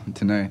on y'all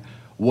tonight.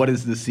 What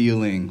is the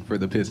ceiling for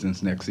the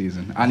Pistons next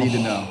season? I need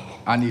to know.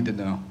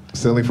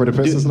 Ceiling for the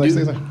Pistons next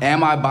season?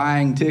 Am I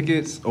buying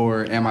tickets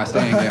or am I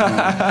staying at home?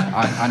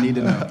 I need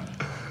to know.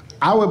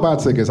 I would buy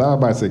tickets. I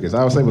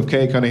would say with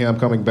Cade Cunningham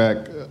coming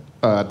back,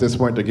 at this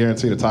point, they're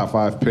guaranteed a top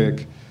 5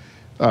 pick.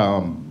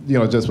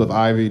 Just with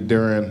Ivy,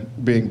 Duren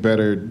being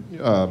better,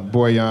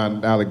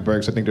 Boyan, Alec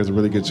Burks, I think there's a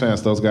really good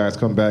chance those guys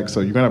come back.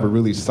 So you're going to have a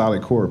really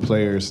solid core of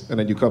players. And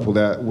then you couple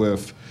that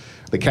with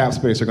the cap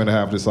space you're going to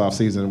have this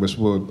offseason, which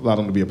will allow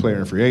them to be a player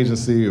in free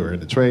agency or in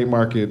the trade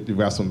market. You've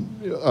got some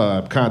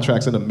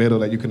contracts in the middle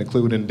that you can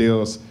include in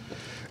deals.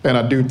 And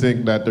I do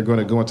think that they're going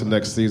to go into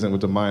next season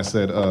with the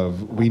mindset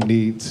of we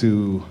need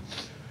to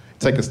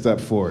take a step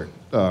forward.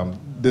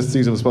 This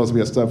season was supposed to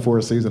be a step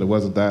forward season. It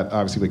wasn't that,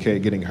 obviously, with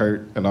Cade getting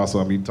hurt. And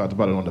also, you talked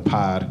about it on the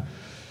pod.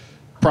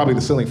 Probably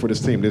the ceiling for this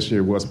team this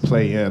year was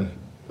play-in,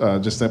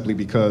 just simply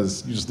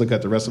because you just look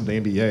at the rest of the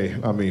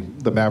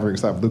NBA. The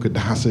Mavericks have Luka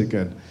Doncic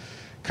and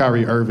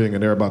Kyrie Irving,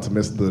 and they're about to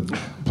miss the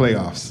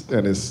playoffs.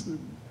 And it's,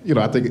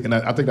 I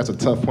think that's a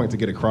tough point to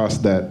get across,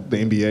 that the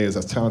NBA is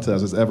as talented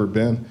as it's ever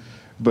been.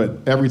 But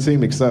every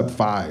team except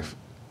 5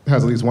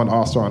 has at least one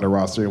All-Star on their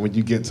roster. And when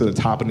you get to the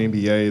top of the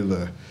NBA,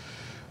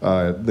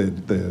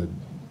 the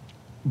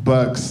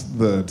Bucks,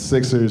 the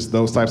Sixers,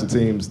 those types of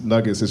teams,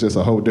 Nuggets, is just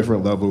a whole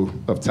different level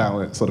of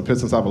talent. So the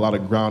Pistons have a lot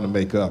of ground to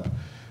make up.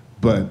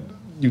 But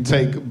you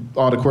take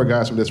all the core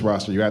guys from this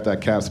roster, you add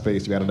that cap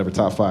space, you add another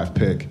top 5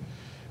 pick.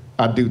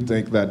 I do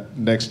think that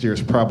next year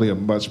is probably a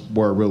much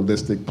more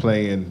realistic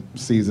play-in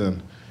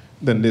season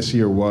than this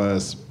year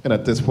was. And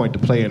at this point, the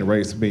play-in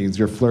race means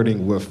you're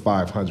flirting with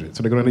 500.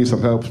 So they're going to need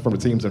some help from the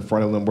teams in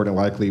front of them more than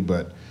likely.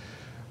 But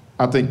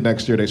I think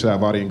next year they should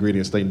have all the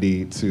ingredients they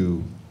need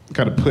to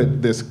kind of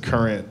put this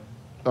current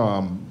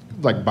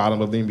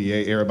bottom of the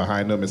NBA era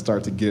behind them and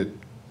start to get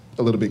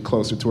a little bit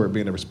closer toward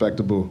being a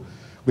respectable,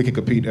 we can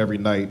compete every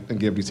night and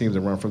give these teams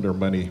a run from their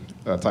money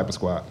type of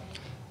squad.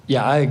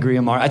 Yeah, I agree,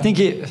 Amar.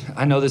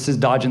 I know this is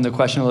dodging the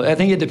question a little. I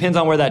think it depends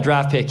on where that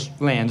draft pick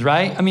lands,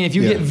 right? If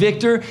you get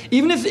Victor,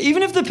 even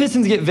if the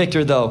Pistons get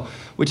Victor, though,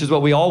 which is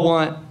what we all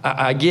want,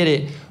 I get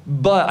it.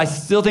 But I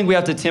still think we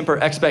have to temper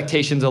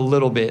expectations a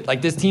little bit.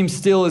 This team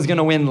still is going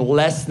to win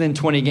less than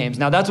 20 games.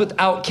 Now, that's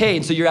without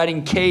Cade, so you're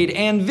adding Cade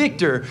and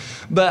Victor.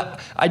 But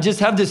I just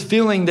have this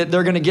feeling that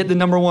they're going to get the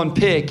number 1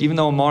 pick, even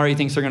though Amari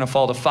thinks they're going to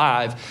fall to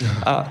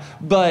 5.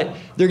 But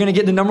they're going to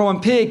get the number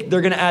 1 pick,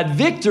 they're going to add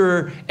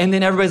Victor, and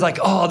then everybody's like,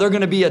 oh, they're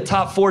going to be a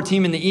top 4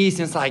 team in the East.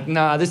 And it's like,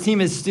 nah, this team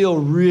is still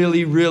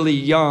really, really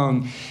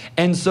young.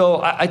 And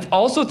so I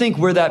also think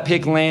where that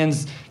pick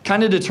lands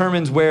kind of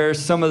determines where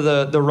some of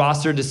the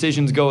roster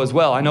decisions go as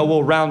well. I know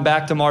we'll round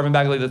back to Marvin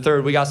Bagley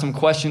III. We got some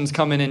questions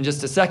coming in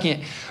just a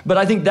second. But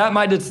I think that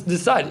might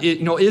decide,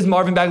 is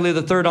Marvin Bagley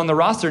III on the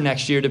roster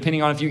next year,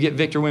 depending on if you get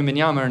Victor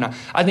Wembanyama or not.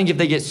 I think if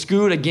they get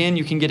Scoot, again,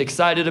 you can get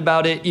excited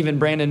about it. Even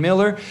Brandon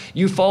Miller.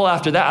 You fall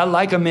after that. I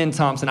like Amin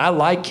Thompson. I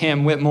like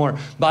Cam Whitmore.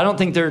 But I don't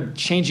think they're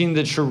changing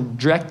the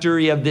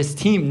trajectory of this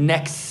team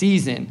next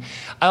season.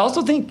 I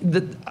also think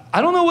that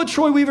I don't know what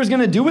Troy Weaver's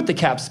going to do with the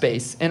cap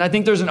space. And I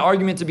think there's an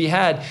argument to be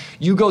had.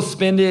 You go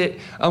spend it.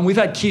 We've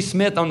had Keith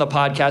Smith on the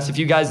podcast, if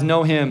you guys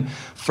know him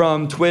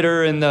from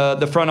Twitter and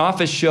the front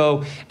office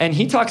show. And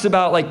he talks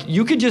about,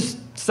 you could just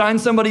sign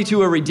somebody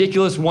to a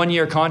ridiculous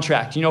 1-year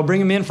contract.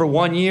 Bring him in for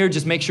 1 year,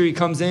 just make sure he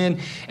comes in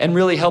and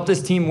really help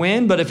this team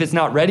win. But if it's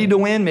not ready to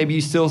win, maybe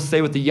you still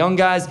stay with the young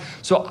guys.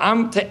 So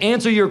to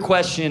answer your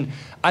question,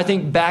 I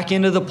think back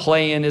into the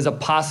play-in is a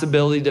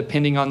possibility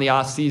depending on the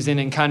offseason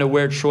and kind of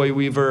where Troy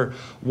Weaver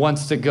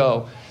wants to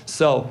go.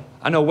 So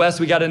I know, Wes,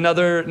 we got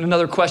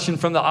another question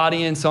from the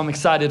audience, so I'm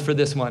excited for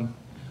this one.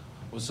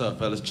 What's up,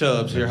 fellas?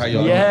 Chubbs here. How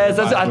y'all doing? Yes,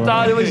 I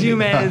thought it was you,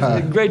 man.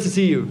 It's great to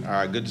see you. All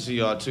right, good to see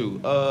y'all, too.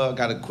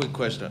 Got a quick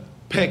question.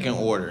 Pecking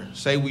order.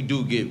 Say we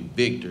do get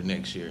Victor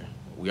next year.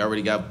 We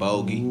already got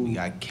Bogey. We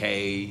got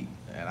Cade.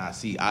 And I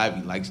see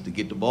Ivy likes to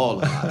get the ball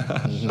a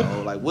lot.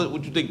 So,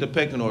 what you think the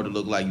pecking order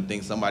look like? You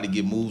think somebody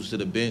get moves to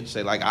the bench,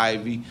 say like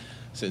Ivy,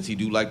 since he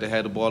do like to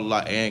have the ball a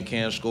lot and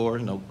can score,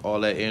 all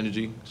that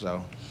energy.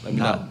 So let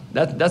me know.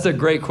 That's a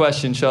great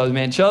question, Chubbs,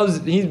 man.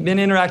 Chubbs, he's been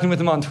interacting with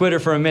him on Twitter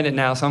for a minute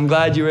now, so I'm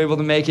glad you were able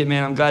to make it,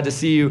 man. I'm glad to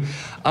see you.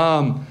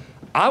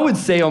 I would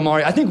say,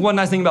 Omari, I think one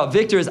nice thing about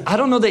Victor is I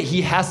don't know that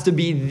he has to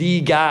be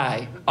the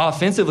guy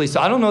offensively. So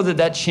I don't know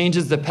that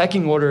changes the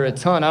pecking order a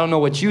ton. I don't know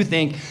what you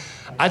think.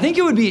 I think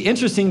it would be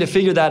interesting to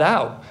figure that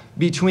out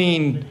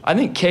I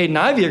think Cade and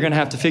Ivy are going to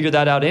have to figure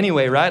that out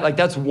anyway, right?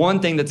 That's one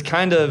thing that's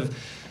kind of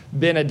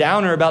been a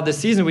downer about this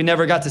season. We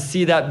never got to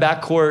see that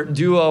backcourt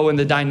duo and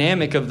the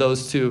dynamic of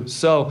those two.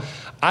 So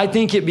I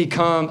think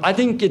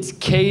it's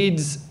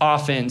Cade's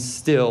offense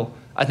still.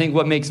 I think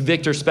what makes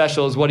Victor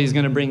special is what he's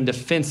going to bring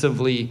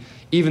defensively,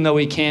 even though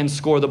he can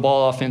score the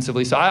ball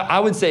offensively. So I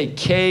would say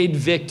Cade,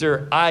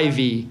 Victor,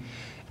 Ivy.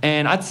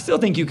 And I still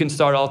think you can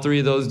start all 3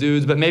 of those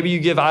dudes, but maybe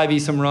you give Ivy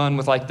some run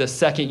with the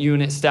second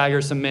unit,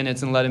 stagger some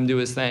minutes, and let him do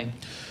his thing.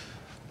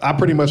 I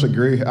pretty much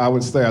agree. I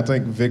would say I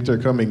think Victor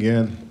coming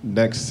in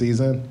next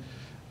season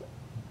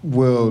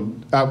will,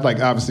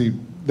 obviously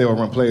they will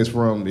run plays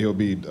for him. He'll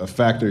be a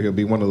factor. He'll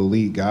be one of the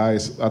lead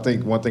guys. I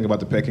think one thing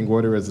about the pecking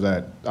order is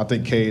that I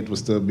think Cade will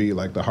still be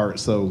the heart,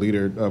 soul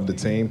leader of the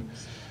team.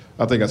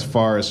 I think as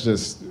far as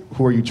just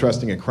who are you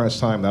trusting in crunch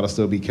time, that'll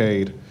still be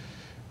Cade.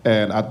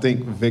 And I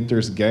think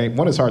Victor's game,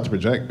 one, is hard to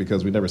project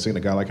because we've never seen a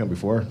guy like him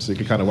before. So you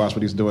can kind of watch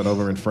what he's doing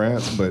over in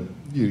France, but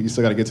you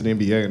still got to get to the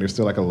NBA, and there's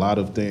still like a lot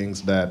of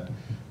things that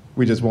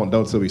we just won't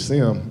know until we see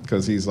him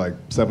because he's like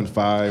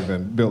 7'5"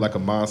 and built like a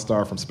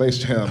monster from Space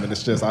Jam. And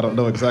it's just, I don't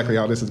know exactly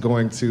how this is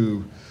going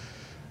to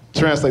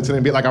translate to the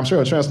NBA. Like, I'm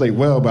sure it'll translate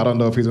well, but I don't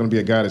know if he's going to be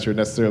a guy that you're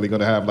necessarily going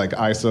to have like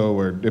ISO,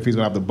 or if he's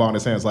going to have the ball in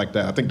his hands like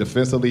that. I think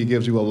defensively he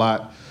gives you a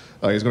lot.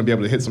 He's going to be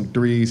able to hit some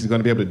threes. He's going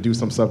to be able to do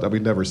some stuff that we've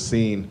never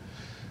seen.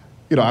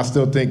 You know, I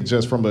still think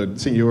just from a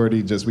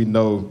seniority, just we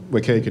know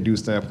what Cade can do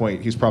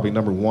standpoint, he's probably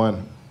number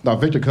one. Now,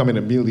 Victor coming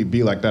and immediately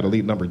be like that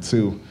elite number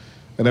two.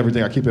 And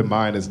everything I keep in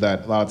mind is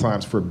that a lot of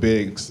times for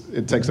bigs,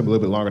 it takes them a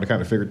little bit longer to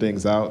kind of figure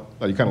things out.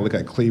 You kind of look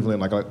at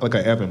Cleveland, like look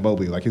at Evan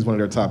Mobley. Like, he's one of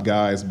their top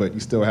guys, but you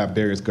still have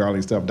Darius Garland,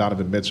 you still have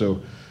Donovan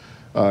Mitchell.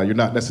 You're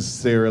not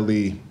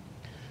necessarily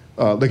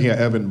looking at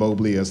Evan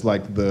Mobley as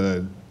like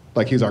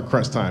he's our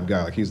crunch time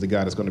guy. Like, he's the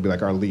guy that's going to be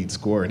like our lead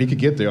scorer. And he could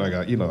get there.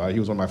 Like, he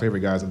was one of my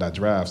favorite guys in that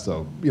draft.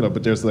 So,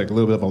 but there's like a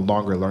little bit of a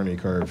longer learning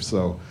curve.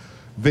 So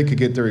Vic could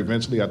get there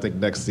eventually. I think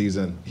next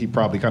season he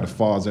probably kind of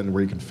falls in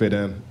where he can fit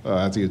in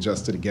as he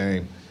adjusts to the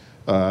game.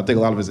 I think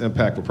a lot of his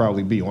impact will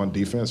probably be on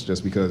defense,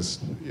 just because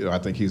I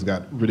think he's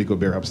got really good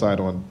bear upside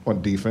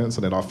on defense,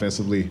 and then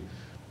offensively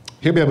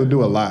he'll be able to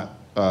do a lot.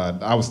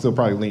 I would still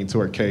probably lean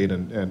toward Cade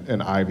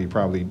and Ivy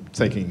probably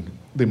taking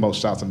the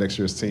most shots on next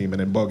year's team, and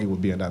then Bogey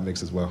would be in that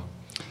mix as well.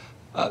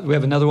 We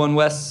have another one,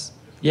 Wes.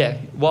 Yeah,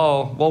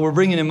 while we're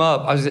bringing him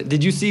up,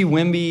 did you see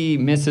Wemby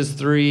miss his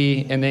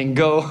three and then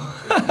go?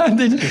 And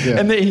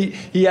then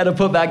he had a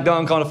putback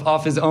dunk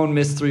off his own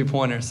missed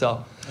three-pointer.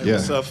 So. Hey,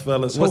 what's up,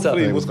 fellas? What's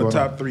Hopefully up? with the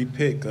top three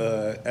pick,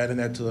 adding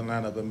that to the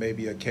lineup, and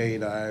maybe a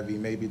Cade, Ivy,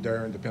 maybe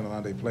Duren, depending on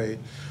how they play,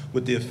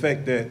 with the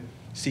effect that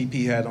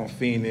CP had on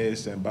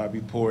Phoenix and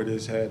Bobby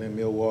Portis had in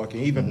Milwaukee,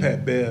 and even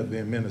Pat Bev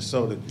in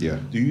Minnesota. Yeah.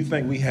 Do you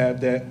think we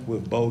have that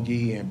with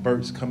Bogey and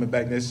Burks coming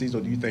back next season,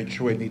 or do you think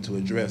Troy needs to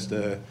address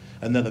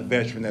another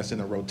veteran that's in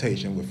the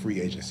rotation with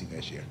free agency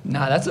next year?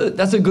 Nah, that's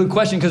a good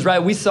question, because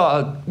we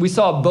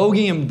saw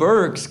Bogey and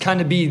Burks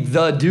kind of be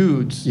the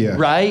dudes,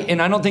 right?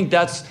 And I don't think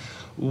that's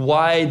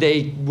why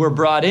they were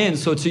brought in.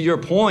 So to your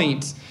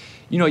point,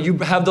 you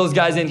have those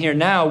guys in here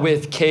now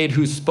with Cade,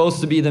 who's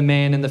supposed to be the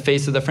man in the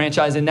face of the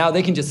franchise, and now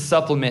they can just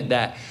supplement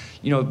that.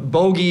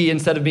 Bogey,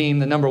 instead of being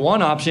the number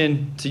one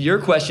option, to your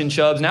question,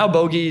 Chubbs, now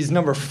Bogey's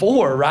number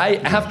 4,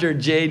 right? After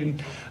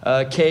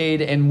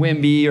Cade and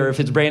Wemby, or if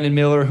it's Brandon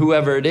Miller,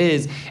 whoever it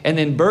is. And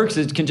then Burks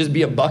can just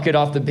be a bucket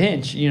off the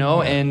bench,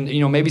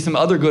 and, maybe some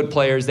other good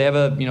players. They have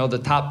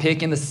the top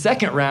pick in the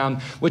second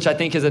round, which I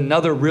think is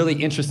another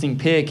really interesting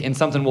pick and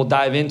something we'll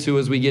dive into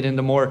as we get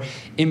into more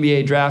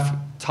NBA draft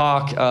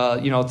talk,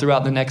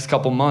 throughout the next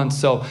couple months.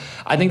 So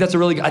I think that's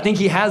I think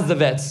he has the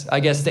vets, I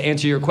guess, to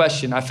answer your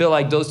question. I feel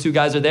like those two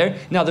guys are there.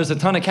 Now, there's a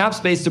ton of cap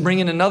space to bring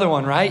in another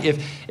one, right?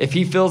 If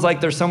he feels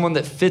like there's someone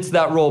that fits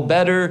that role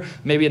better,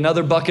 maybe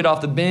another bucket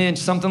off the bench,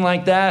 something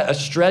like that, a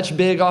stretch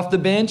big off the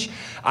bench,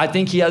 I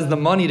think he has the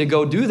money to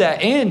go do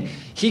that. And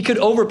he could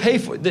overpay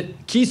for what I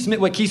was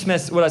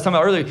talking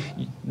about earlier.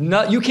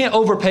 You can't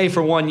overpay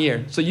for 1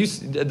 year. So who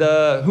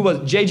was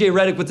JJ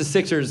Redick with the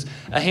Sixers?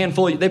 A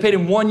handful. They paid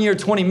him 1 year,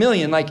 $20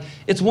 million. Like,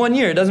 it's 1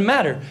 year. It doesn't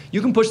matter.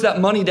 You can push that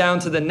money down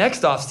to the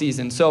next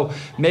offseason. So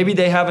maybe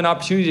they have an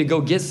opportunity to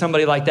go get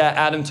somebody like that,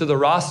 add him to the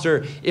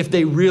roster if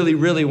they really,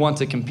 really want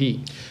to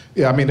compete.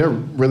 Yeah, I mean, they're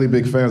really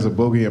big fans of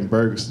Bogey and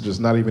Burks, just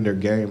not even their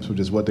games, which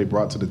is what they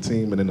brought to the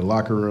team and in the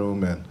locker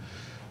room. And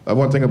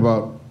one thing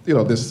about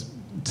this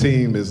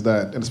team is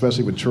that, and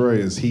especially with Troy,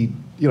 is he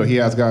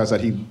has guys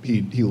that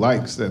he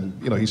likes,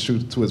 and he's true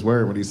to his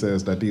word when he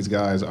says that these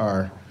guys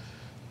are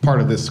part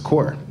of this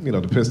core.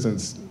 The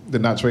Pistons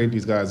did not trade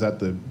these guys at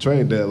the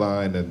trade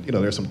deadline, and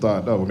there's some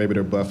thought, maybe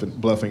they're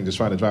bluffing, just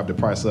trying to drive the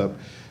price up.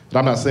 But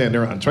I'm not saying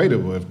they're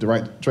untradeable. If the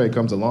right trade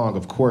comes along,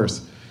 of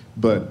course,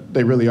 but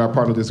they really are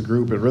part of this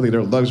group, and really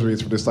they're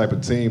luxuries for this type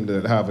of team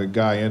to have a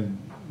guy in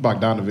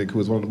Bogdanovic, who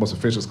is one of the most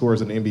efficient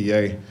scorers in the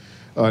NBA.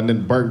 And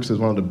then Burks is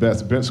one of the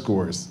best bench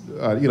scorers.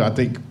 I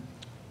think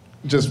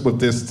just with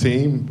this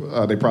team,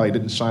 they probably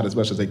didn't shine as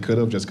much as they could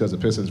have, just because the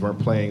Pistons weren't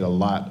playing a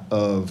lot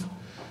of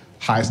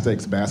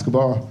high-stakes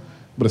basketball.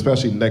 But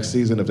especially next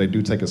season, if they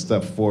do take a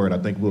step forward, I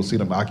think we'll see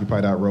them occupy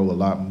that role a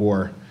lot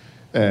more.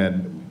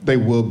 And they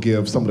will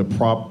give some of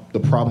the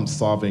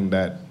problem-solving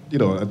that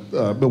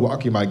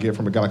Milwaukee might get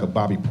from a guy like a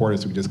Bobby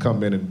Portis, who can just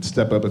come in and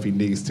step up if he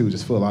needs to,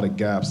 just fill a lot of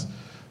gaps,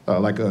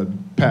 like a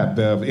Pat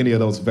Bev, any of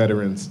those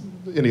veterans,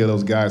 any of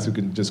those guys who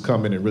can just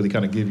come in and really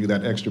kind of give you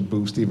that extra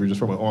boost, even just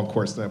from an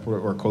on-court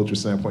standpoint or a culture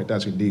standpoint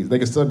that you need. They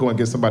can still go and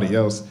get somebody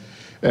else,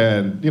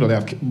 and they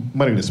have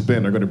money to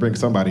spend. They're going to bring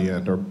somebody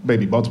in, or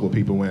maybe multiple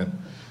people in.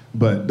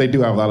 But they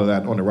do have a lot of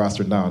that on the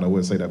roster now, and I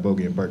would say that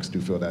Bogey and Burks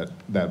do fill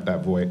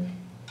that void.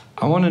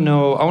 I want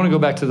to go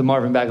back to the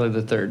Marvin Bagley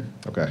III.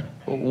 Okay.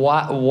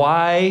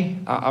 Why?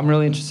 I'm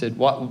really interested.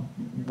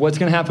 What's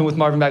going to happen with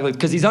Marvin Bagley?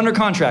 Because he's under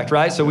contract,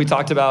 right? So we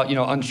talked about,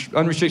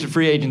 unrestricted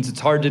free agents. It's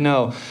hard to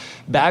know.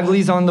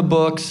 Bagley's on the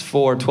books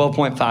for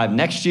 12.5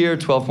 next year,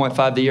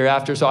 12.5 the year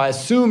after. So I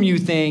assume you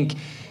think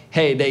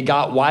hey, they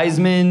got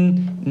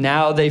Wiseman.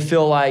 Now they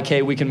feel like,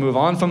 hey, we can move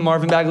on from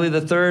Marvin Bagley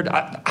III.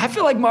 I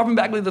feel like Marvin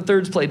Bagley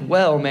III's played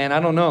well, man. I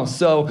don't know.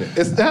 So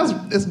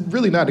it's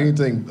really not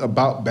anything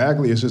about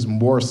Bagley. It's just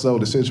more so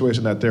the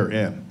situation that they're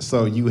in.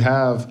 So you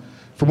have,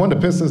 for one, the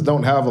Pistons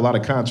don't have a lot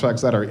of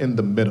contracts that are in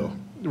the middle,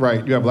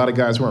 right? You have a lot of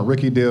guys who are on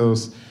rookie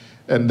deals,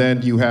 and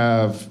then you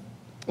have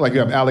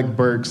Alec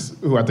Burks,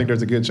 who I think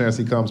there's a good chance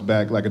he comes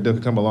back. Like a deal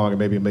could come along and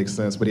maybe it makes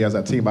sense, but he has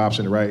that team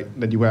option, right?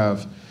 And then you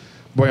have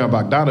Bojan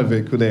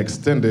Bogdanovic, who they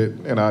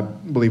extended, and I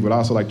believe would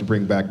also like to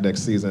bring back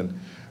next season.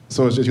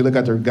 So it's just you look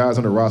at the guys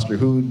on the roster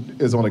who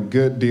is on a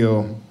good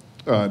deal,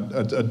 a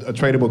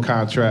tradable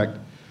contract,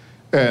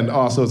 and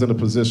also is in a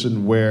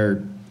position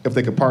where if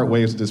they could part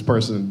ways with this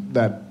person,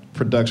 that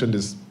production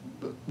is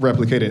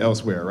replicated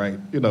elsewhere, right?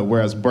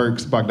 Whereas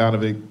Burks,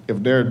 Bogdanovic,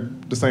 if they're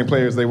the same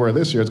players they were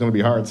this year, it's going to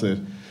be hard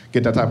to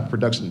get that type of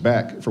production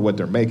back for what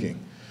they're making.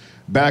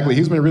 Bagley,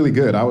 he's been really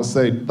good. I would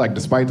say,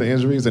 despite the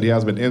injuries, that he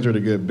has been injured a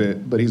good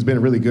bit, but he's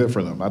been really good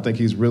for them. I think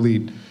he's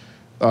really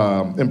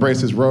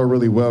embraced his role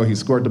really well. He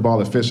scored the ball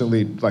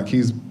efficiently.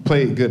 He's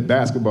played good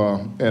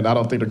basketball, and I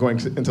don't think they're going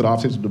into the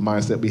offseason with the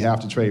mindset we have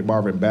to trade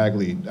Marvin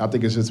Bagley. I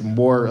think it's just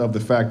more of the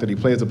fact that he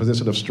plays a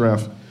position of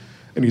strength,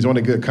 and he's on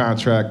a good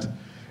contract.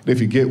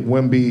 If you get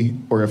Wemby,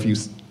 or if you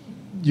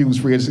use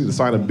free agency to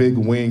sign a big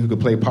wing who could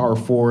play power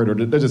forward,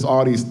 or there's just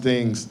all these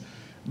things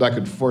that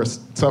could force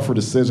tougher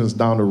decisions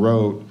down the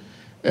road.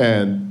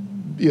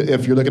 And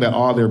if you're looking at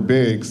all their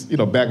bigs,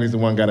 Bagley's the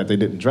one guy that they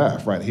didn't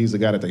draft, right? He's the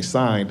guy that they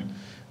signed,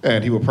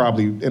 and he would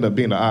probably end up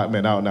being the odd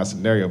man out in that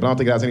scenario. But I don't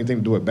think it has anything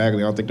to do with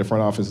Bagley. I don't think the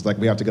front office is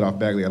we have to get off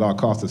Bagley at all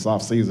costs this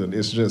offseason.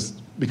 It's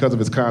just because of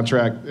his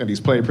contract, and he's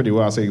played pretty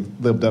well, so he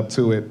lived up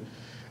to it.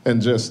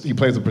 And just he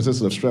plays a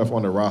position of strength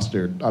on the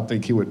roster. I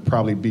think he would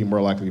probably be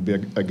more likely to be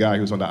a guy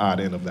who's on the odd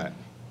end of that.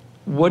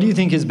 What do you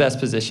think his best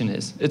position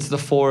is? It's the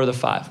 4 or the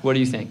 5. What do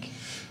you think?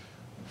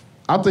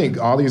 I think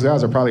all these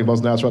guys are probably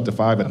most natural at the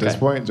 5 at this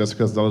point, just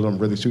because none of them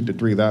really shoot the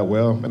 3 that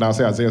well. And I'll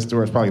say Isaiah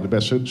Stewart's probably the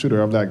best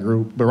shooter of that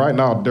group. But right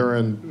now,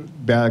 Duren,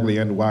 Bagley,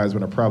 and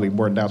Wiseman are probably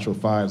more natural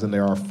 5s than they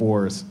are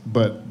 4s.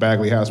 But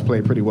Bagley has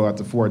played pretty well at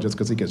the 4 just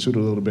because he can shoot a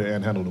little bit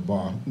and handle the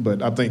ball.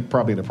 But I think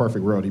probably in the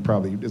perfect world, he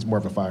probably is more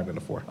of a 5 than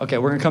a 4. Okay,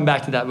 we're going to come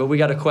back to that, but we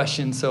got a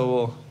question, so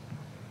we'll...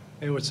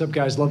 Hey, what's up,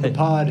 guys? Love the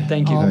pod.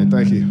 Thank you.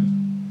 Thank you.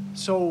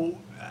 So,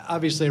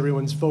 obviously,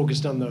 everyone's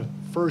focused on the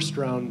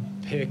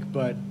first-round pick,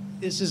 but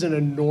this isn't a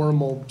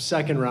normal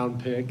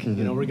second-round pick.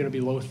 Mm-hmm. We're going to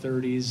be low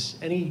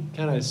 30s. Any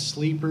kind of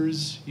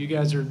sleepers you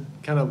guys are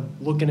kind of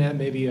looking at?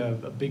 Maybe a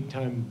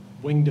big-time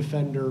wing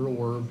defender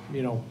or,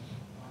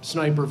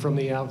 sniper from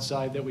the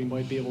outside that we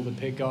might be able to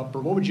pick up?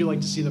 Or what would you like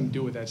to see them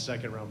do with that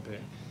second-round pick?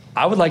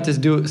 I would like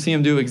to see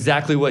him do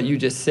exactly what you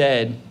just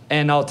said.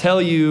 And I'll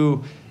tell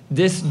you,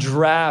 this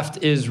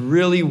draft is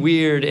really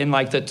weird in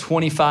the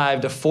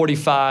 25 to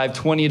 45,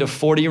 20 to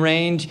 40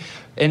 range.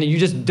 And you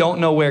just don't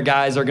know where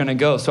guys are going to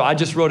go. So I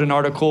just wrote an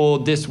article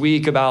this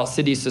week about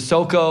Sidi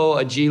Sissoko,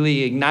 a G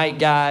League Ignite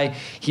guy.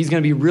 He's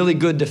going to be really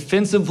good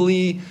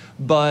defensively,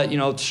 but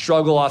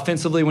struggle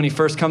offensively when he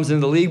first comes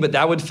into the league. But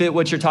that would fit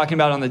what you're talking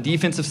about on the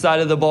defensive side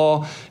of the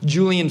ball.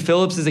 Julian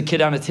Phillips is a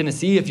kid out of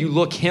Tennessee. If you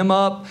look him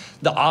up,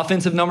 the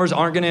offensive numbers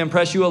aren't going to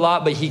impress you a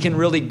lot, but he can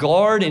really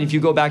guard. And if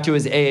you go back to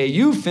his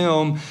AAU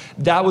film,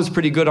 that was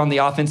pretty good on the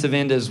offensive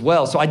end as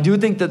well. So I do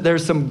think that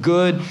there's some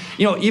good,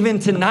 even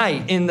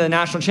tonight in the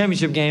national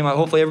championship game,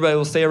 hopefully everybody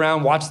will stay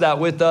around, watch that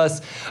with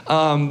us.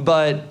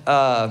 But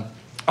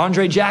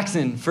Andre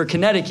Jackson for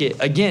Connecticut,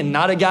 again,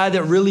 not a guy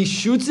that really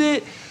shoots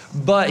it,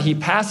 but he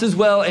passes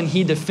well and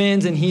he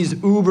defends and he's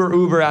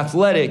uber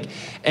athletic.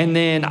 And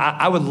then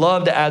I would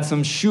love to add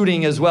some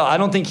shooting as well. I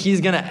don't think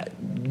he's going to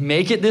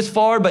make it this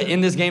far, but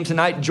in this game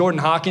tonight, Jordan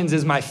Hawkins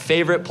is my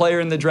favorite player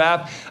in the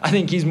draft. I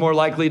think he's more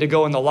likely to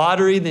go in the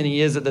lottery than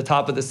he is at the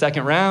top of the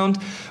second round.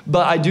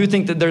 But I do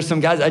think that there's some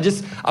guys,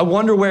 I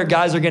wonder where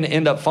guys are going to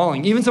end up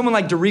falling. Even someone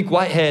like Dariq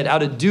Whitehead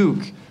out of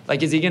Duke.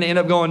 Is he going to end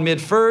up going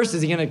mid-first?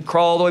 Is he going to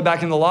crawl all the way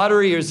back in the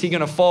lottery? Or is he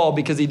going to fall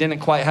because he didn't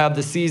quite have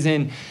the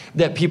season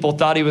that people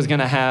thought he was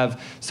going to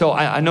have? So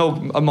I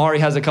know Amari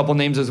has a couple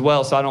names as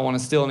well, so I don't want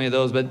to steal any of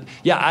those. But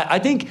yeah, I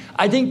think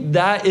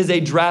that is a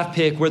draft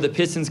pick where the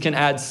Pistons can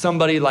add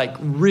somebody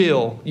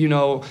real,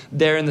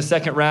 there in the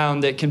second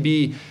round that can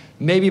be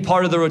maybe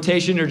part of the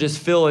rotation or just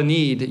fill a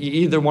need,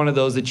 either one of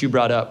those that you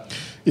brought up.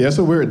 Yeah, it's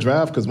a weird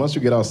draft because once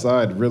you get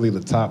outside, really the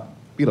top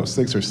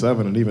 6 or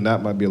 7, and even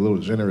that might be a little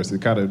generous.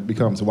 It kind of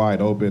becomes wide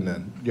open,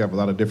 and you have a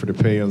lot of different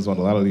opinions on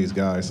a lot of these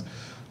guys.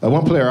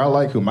 One player I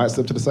like who might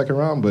slip to the second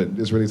round, but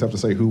it's really tough to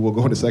say who will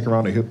go in the second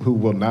round and who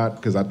will not,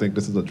 because I think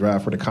this is a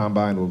draft where the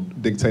combine will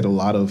dictate a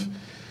lot of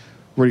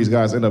where these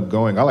guys end up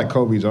going. I like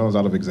Kobe Jones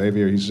out of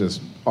Xavier. He's just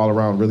all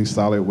around really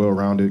solid,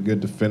 well-rounded,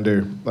 good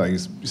defender.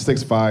 He's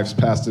 6'5", he's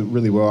passed it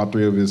really well all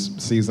 3 of his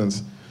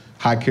seasons.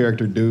 High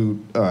character dude.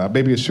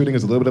 Maybe his shooting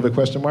is a little bit of a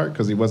question mark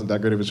because he wasn't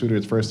that great of a shooter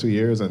his first 2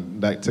 years, and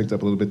that ticked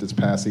up a little bit this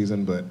past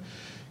season. But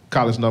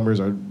college numbers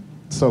are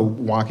so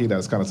wonky that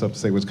it's kind of tough to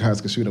say which guys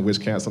can shoot and which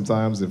can't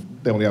sometimes if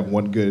they only have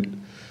one good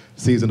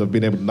season of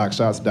being able to knock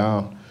shots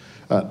down.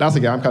 That's a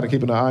guy I'm kind of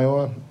keeping an eye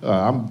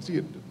on.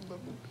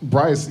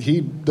 Bryce,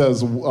 he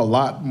does a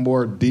lot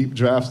more deep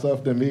draft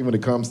stuff than me when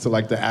it comes to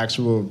like the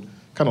actual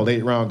kind of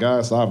late round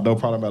guys. So I have no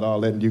problem at all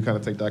letting you kind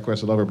of take that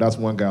question over. But that's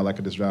one guy I like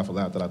in this draft a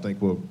lot that I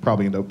think will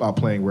probably end up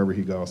outplaying wherever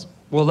he goes.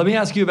 Well, let me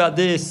ask you about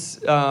this,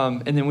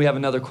 and then we have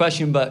another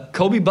question. But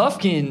Kobe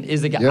Bufkin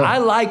is the guy. Yeah. I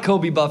like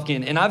Kobe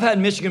Bufkin, and I've had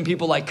Michigan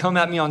people like come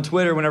at me on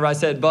Twitter whenever I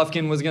said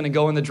Bufkin was going to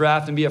go in the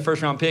draft and be a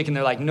first-round pick, and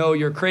they're like, "No,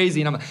 you're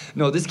crazy." And I'm like,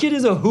 "No, this kid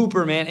is a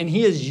hooper, man, and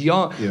he is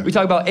young." Yeah. We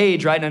talk about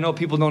age, right? And I know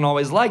people don't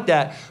always like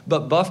that,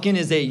 but Bufkin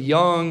is a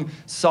young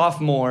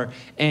sophomore,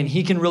 and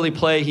he can really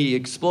play. He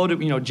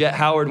exploded. You know, Jet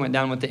Howard went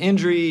down with the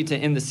injury to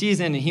end the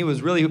season, and he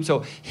was really hoop.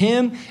 So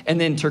him,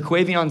 and then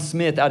Terquavion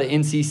Smith out of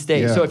NC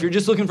State. Yeah. So if you're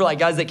just looking for like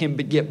guys that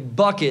can get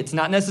buckets,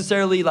 not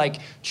necessarily like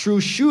true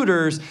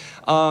shooters,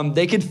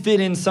 they could fit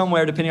in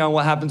somewhere depending on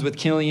what happens with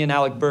Killian,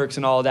 Alec Burks,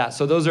 and all of that.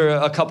 So those are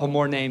a couple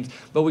more names.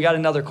 But we got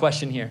another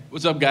question here.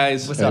 What's up,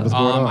 guys? What's up? What's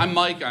going on? I'm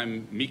Mike.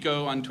 I'm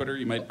Miko on Twitter.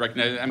 You might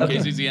recognize it.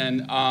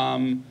 MKZZN.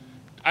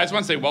 I just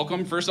want to say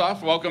welcome, first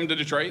off. Welcome to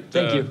Detroit.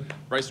 Thank you.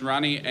 Bryce and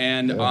Ronnie.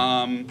 And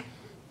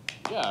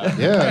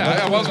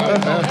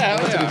Welcome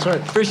to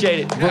Detroit. Appreciate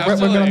it. We're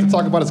going to have to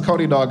talk about his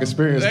Coney Dog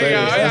experience There you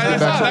later. go. So let's get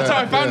back to That's that.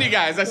 how I found you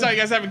guys. I saw you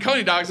guys having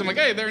Coney dogs. I'm like,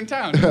 hey, they're in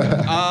town.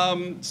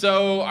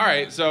 So, all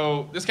right.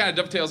 So this kind of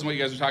dovetails on what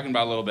you guys were talking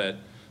about a little bit.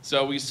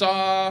 So we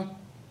saw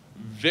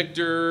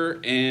Victor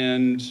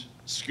and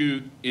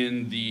Scoot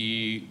in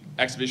the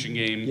exhibition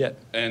game. Yeah.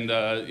 And,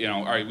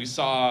 all right, we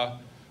saw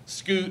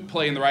Scoot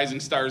play in the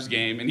Rising Stars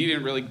game, and he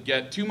didn't really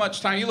get too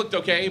much time. He looked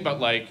okay, but,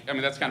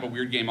 that's kind of a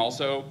weird game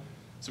also.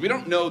 So we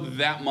don't know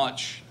that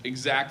much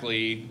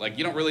exactly. Like,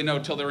 you don't really know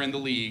till they're in the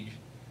league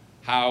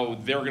how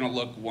they're going to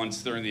look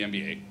once they're in the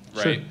NBA,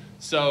 right? Sure.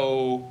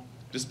 So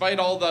despite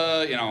all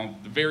the,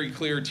 the very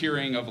clear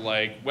tiering of,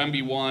 like,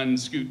 Wemby 1,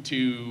 Scoot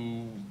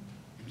 2,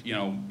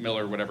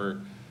 Miller,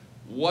 whatever,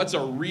 what's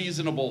a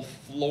reasonable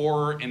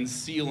floor and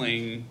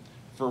ceiling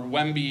for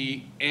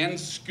Wemby and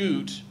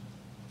Scoot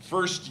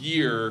first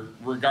year,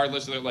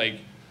 regardless of,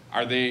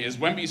 is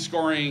Wemby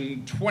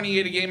scoring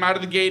 28 a game out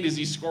of the gate? Is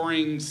he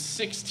scoring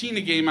 16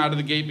 a game out of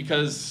the gate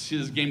because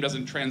his game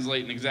doesn't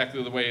translate in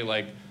exactly the way,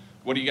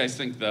 what do you guys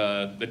think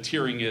the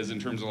tiering is in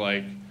terms of,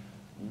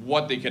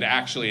 what they could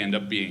actually end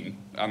up being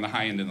on the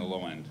high end and the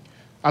low end?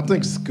 I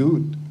think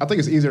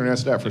it's easier to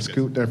answer that for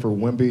Scoot than for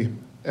Wemby.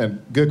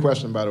 And good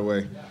question, by the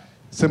way.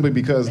 Simply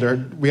because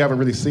we haven't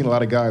really seen a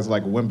lot of guys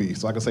like Wemby.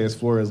 So I can say his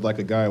floor is like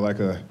a guy like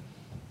a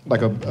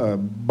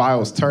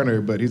Miles Turner,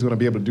 but he's going to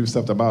be able to do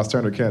stuff that Miles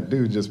Turner can't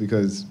do just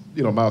because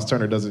Miles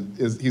Turner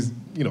he's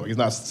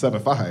not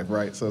 7'5",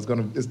 right? So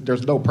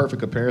there's no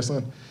perfect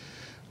comparison.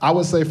 I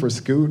would say for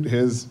Scoot,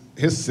 his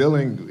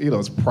ceiling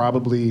is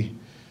probably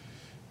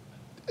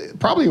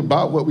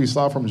about what we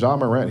saw from Ja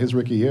Morant his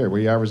rookie year,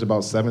 where he averaged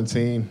about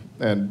 17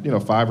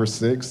 and 5 or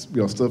 6,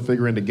 still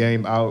figuring the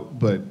game out,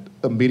 but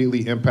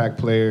immediately impact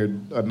player,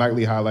 a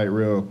nightly highlight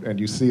reel, and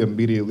you see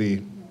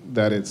immediately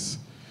that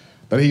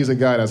he's a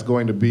guy that's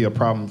going to be a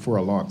problem for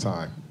a long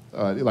time.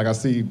 I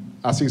see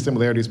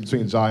similarities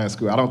between Ja and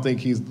Scoot. I don't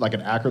think he's like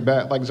an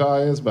acrobat like Ja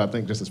is, but I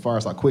think just as far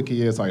as how quick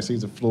he is, how he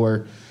sees the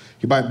floor,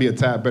 he might be a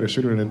tad better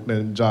shooter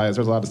than Ja is.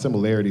 There's a lot of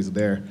similarities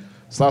there.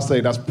 So I'll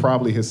say that's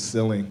probably his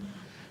ceiling.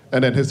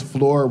 And then his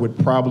floor would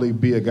probably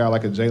be a guy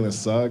like a Jalen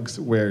Suggs,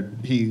 where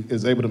he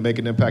is able to make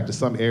an impact in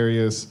some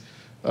areas.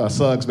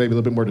 Suggs maybe a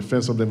little bit more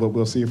defensive than what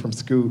we'll see from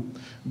Scoot,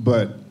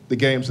 but the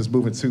game's just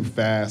moving too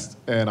fast,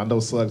 and I know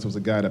Suggs was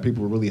a guy that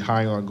people were really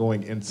high on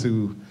going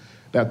into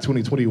that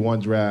 2021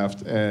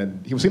 draft,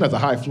 and he was seen as a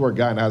high-floor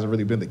guy, and that hasn't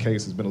really been the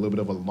case. It's been a little bit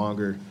of a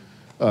longer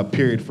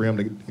period for him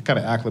to kind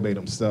of acclimate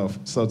himself.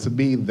 So to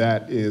me,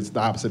 that is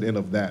the opposite end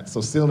of that.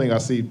 So ceiling, I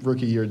see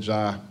rookie year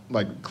Ja,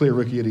 clear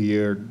rookie of the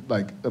year,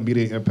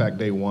 immediate impact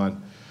day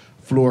one.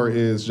 Floor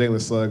is Jalen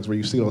Suggs, where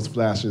you see those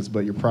flashes,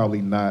 but you're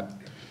probably not.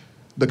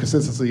 The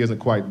consistency isn't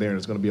quite there, and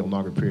it's going to be a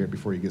longer period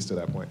before he gets to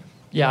that point.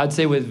 Yeah, I'd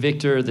say with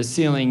Victor, the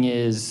ceiling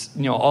is,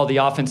 all the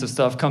offensive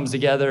stuff comes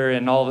together,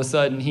 and all of a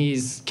sudden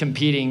he's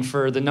competing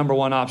for the number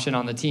one option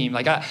on the team.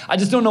 I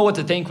just don't know what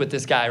to think with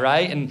this guy,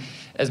 right? And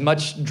as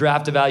much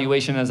draft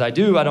evaluation as I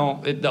do,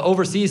 the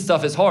overseas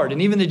stuff is hard.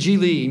 And even the G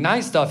League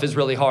Ignite stuff is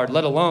really hard,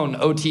 let alone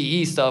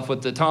OTE stuff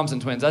with the Thompson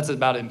twins. That's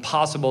about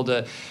impossible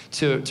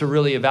to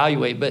really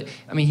evaluate. But,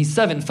 he's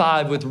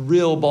 7'5" with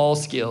real ball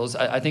skills.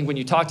 I think when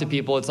you talk to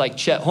people, it's like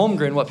Chet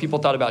Holmgren, what people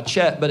thought about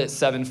Chet, but it's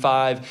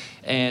 7'5",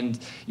 and,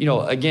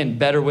 again,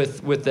 better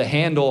with the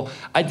handle.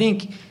 I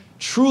think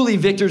truly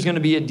Victor's going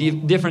to be a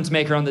difference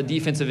maker on the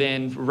defensive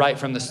end right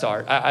from the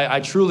start. I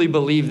truly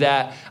believe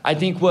that. I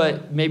think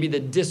what maybe the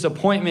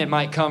disappointment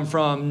might come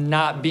from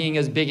not being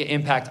as big an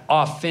impact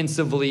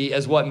offensively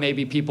as what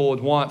maybe people would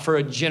want for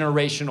a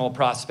generational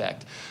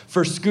prospect.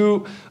 For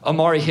Scoot,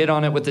 Amari hit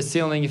on it with the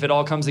ceiling if it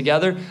all comes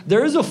together.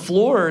 There is a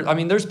floor.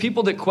 There's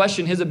people that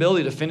question his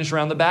ability to finish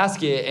around the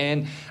basket,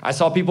 and I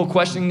saw people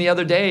questioning the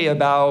other day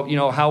about,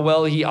 how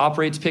well he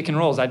operates pick and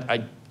rolls.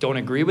 I don't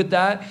agree with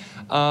that.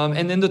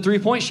 And then the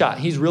three-point shot.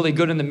 He's really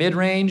good in the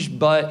mid-range,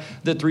 but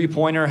the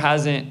three-pointer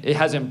has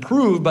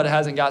improved, but it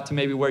hasn't got to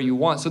maybe where you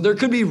want. So there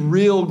could be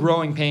real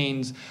growing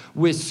pains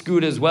with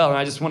Scoot as well. And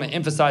I just want to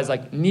emphasize,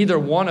 like, neither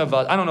one of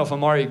us, I don't know if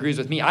Amari agrees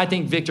with me. I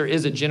think Victor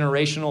is a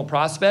generational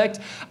prospect.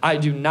 I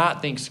do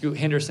not think Scoot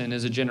Henderson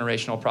is a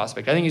generational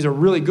prospect. I think he's a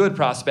really good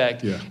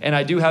prospect, and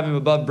I do have him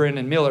above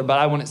Brandon Miller, but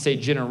I wouldn't say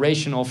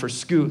generational for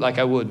Scoot like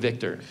I would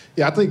Victor.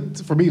 Yeah, I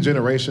think for me,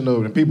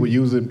 generational, and people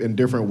use it in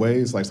different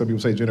ways. Like some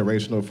people say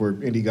generational for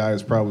any guy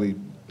is probably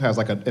has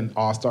like an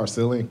all-star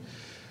ceiling.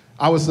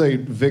 I would say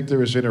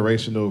Victor is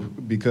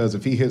generational because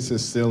if he hits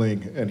his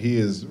ceiling and he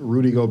is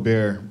Rudy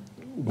Gobert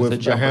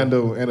with a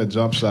handle and a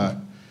jump shot,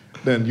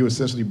 then you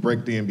essentially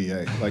break the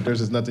NBA. Like there's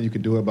just nothing you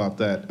can do about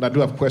that. And I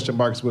do have question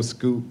marks with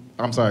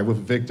with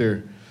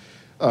Victor,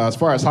 as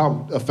far as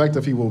how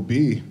effective he will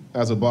be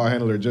as a ball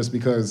handler, just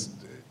because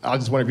I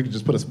just wonder if you could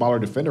just put a smaller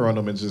defender on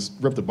him and just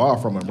rip the ball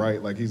from him,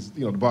 right? Like he's,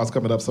 the ball's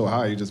coming up so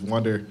high, you just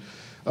wonder.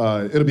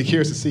 It'll be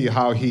curious to see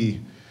how he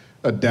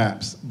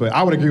adapts. But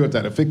I would agree with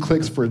that. If it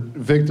clicks for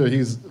Victor,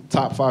 he's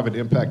top 5 in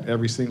impact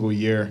every single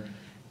year.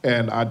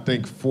 And I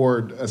think for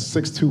a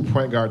 6'2"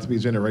 point guard to be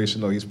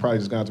generational, he's probably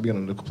just going to have to be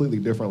on a completely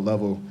different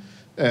level.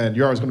 And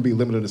you're always going to be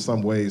limited in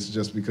some ways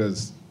just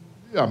because,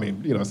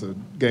 it's a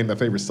game that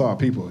favors tall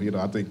people.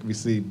 I think we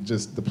see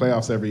just the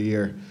playoffs every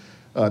year.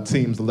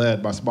 Teams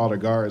led by smaller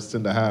guards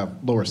tend to have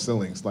lower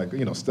ceilings. Like,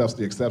 Steph's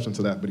the exception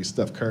to that, but he's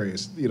Steph Curry.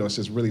 It's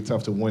just really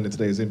tough to win in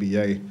today's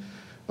NBA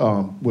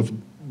with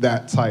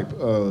that type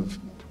of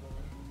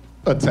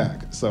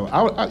attack. So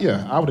I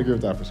would agree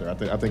with that for sure. I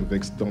think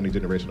Vic's the only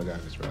generational guy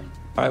in this draft.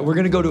 All right, we're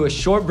going to go to a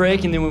short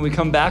break, and then when we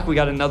come back, we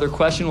got another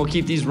question. We'll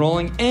keep these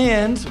rolling,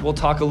 and we'll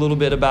talk a little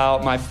bit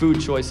about my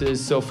food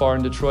choices so far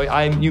in Detroit.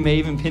 You may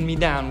even pin me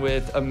down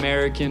with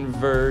American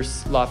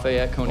versus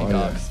Lafayette Coney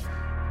Dogs.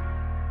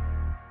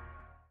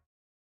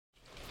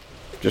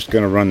 Just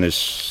going to run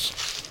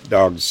this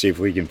dog to see if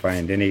we can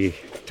find any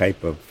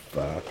type of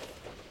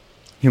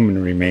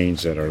human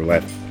remains that are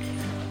left.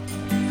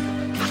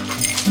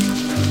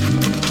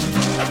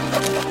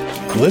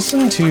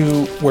 Listen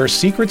to Where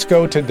Secrets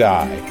Go to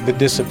Die, The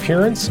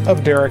Disappearance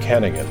of Derek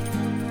Hennigan.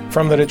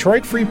 From the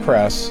Detroit Free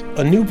Press,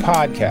 a new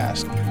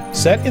podcast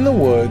set in the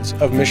woods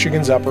of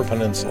Michigan's Upper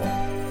Peninsula.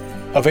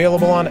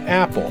 Available on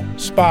Apple,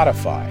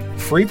 Spotify,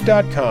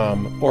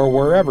 Freep.com, or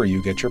wherever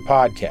you get your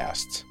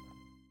podcasts.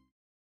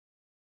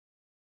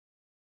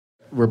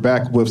 We're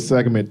back with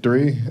segment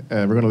 3,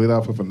 and we're going to lead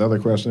off with another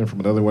question from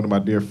another one of my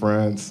dear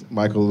friends,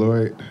 Michael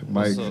Lloyd.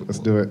 Mike, let's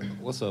do it.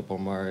 What's up,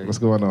 Omari? What's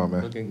going on,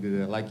 man? Looking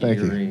good. I like Thank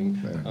your you.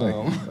 ring. Yeah, thank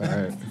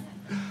you.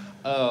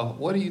 All right.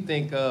 What do you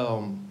think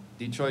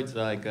Detroit's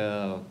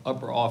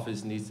upper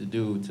office needs to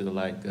do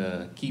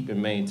to keep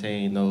and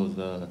maintain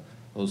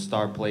those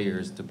star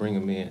players to bring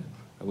them in?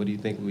 What do you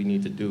think we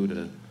need to do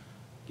to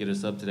get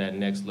us up to that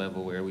next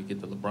level where we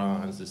get the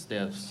LeBrons, the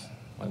Stephs?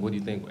 What do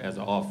you think as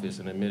an office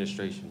and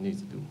administration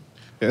needs to do?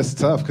 It's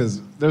tough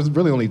because there's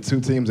really only 2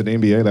 teams in the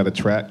NBA that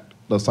attract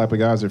those type of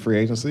guys in free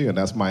agency, and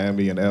that's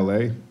Miami and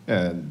LA.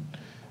 And,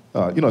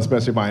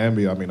 especially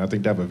Miami, I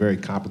think they have a very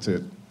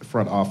competent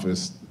front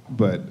office,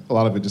 but a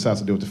lot of it just has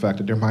to do with the fact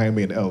that they're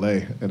Miami and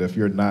LA. And if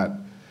you're not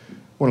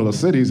one of those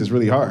cities, it's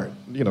really hard.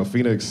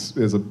 Phoenix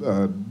is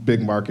a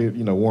big market,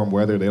 warm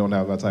weather. They don't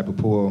have that type of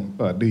pool.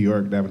 New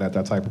York, they haven't had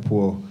that type of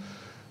pool.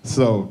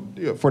 So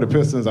for the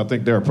Pistons, I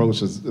think their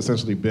approach has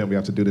essentially been we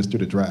have to do this through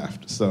the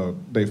draft. So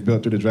they've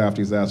built through the draft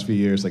these last few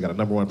years. They got a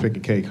number 1 pick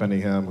in Cade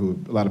Cunningham, who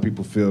a lot of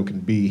people feel can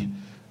be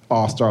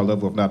all-star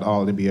level, if not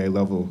all-NBA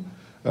level.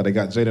 They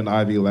got Jaden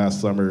Ivey last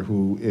summer,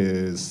 who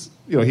is,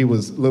 he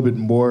was a little bit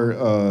more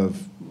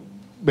of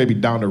maybe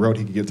down the road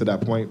he could get to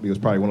that point. He was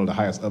probably one of the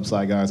highest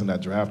upside guys in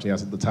that draft. He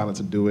has the talent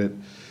to do it.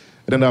 And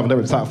then they have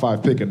another top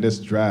 5 pick in this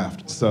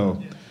draft.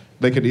 So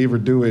they could either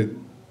do it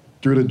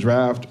through the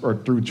draft or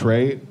through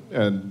trade.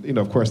 And,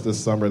 of course, this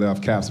summer they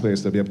have cap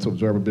space. They'll be able to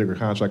absorb a bigger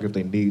contract if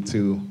they need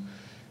to.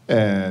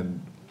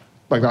 And,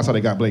 that's how they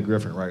got Blake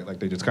Griffin, right?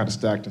 They just kind of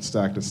stacked and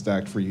stacked and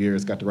stacked for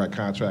years, got the right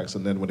contracts,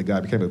 and then when the guy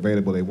became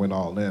available, they went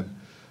all in.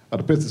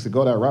 The Pistons could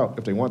go that route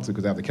if they want to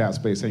because they have the cap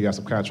space, and you have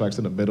some contracts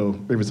in the middle,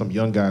 maybe some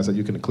young guys that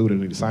you can include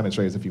in the signing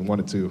trades if you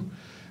wanted to.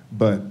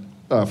 But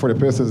for the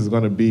Pistons, it's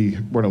going to be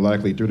more than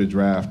likely through the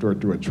draft or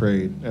through a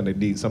trade, and they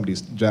need some of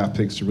these draft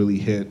picks to really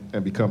hit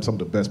and become some of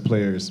the best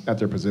players at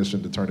their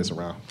position to turn this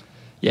around.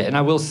 Yeah, and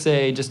I will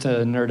say, just to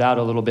nerd out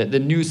a little bit, the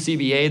new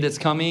CBA that's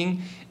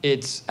coming,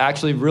 it's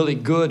actually really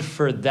good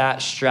for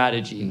that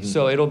strategy. Mm-hmm.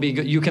 So it'll be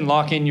good. You can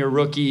lock in your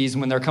rookies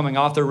when they're coming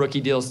off their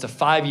rookie deals to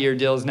 5-year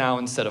deals now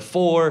instead of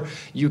 4.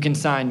 You can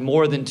sign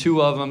more than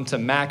 2 of them to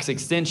max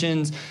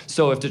extensions.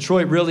 So if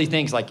Detroit really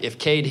thinks, if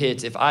Cade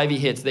hits, if Ivy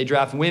hits, they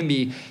draft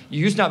Wemby, you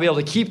used to not be able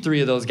to keep 3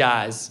 of those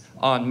guys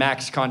on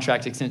max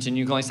contract extension.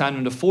 You can only sign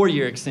them to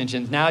 4-year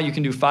extensions. Now you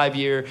can do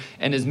 5-year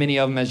and as many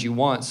of them as you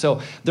want.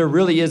 So there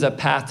really is a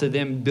path to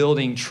them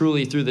building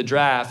truly through the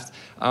draft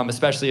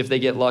especially if they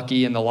get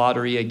lucky in the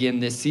lottery again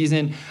this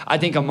season. I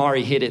think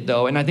Amari hit it,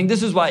 though. And I think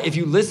this is why if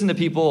you listen to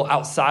people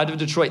outside of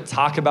Detroit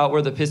talk about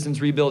where the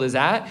Pistons rebuild is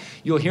at,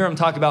 you'll hear them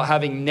talk about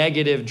having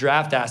negative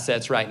draft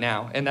assets right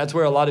now. And that's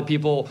where a lot of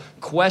people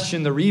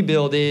question the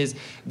rebuild is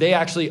they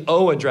actually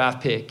owe a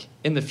draft pick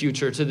in the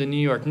future to the New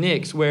York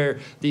Knicks, where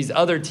these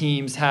other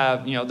teams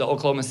have, the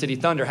Oklahoma City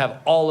Thunder have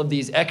all of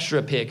these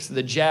extra picks.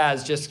 The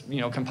Jazz just,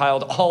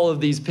 compiled all of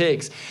these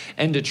picks,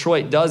 and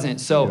Detroit doesn't.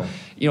 So,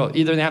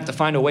 either they have to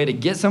find a way to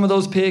get some of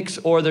those picks,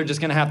 or they're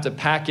just going to have to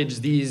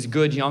package these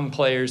good young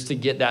players to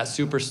get that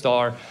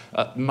superstar.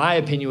 My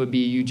opinion would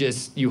be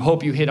you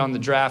hope you hit on the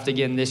draft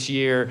again this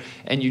year,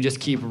 and you just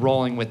keep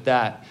rolling with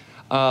that.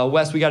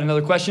 Wes, we got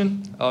another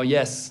question? Oh,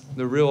 yes,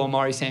 the real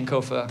Omari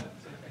Sankofa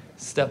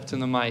stepped in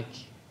the mic.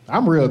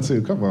 I'm real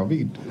too. Come on,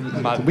 we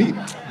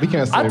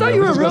can't say. I thought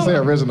you were real. We're gonna say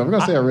original. We're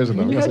gonna say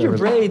original. You had your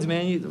braids,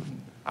 man.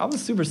 I was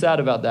super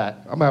sad about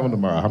that. I'm having them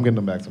tomorrow. I'm getting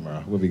them back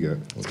tomorrow. We'll be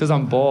good. It's because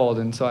I'm bald,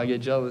 and so I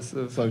get jealous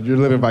of. So you're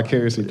living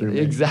vicariously through me.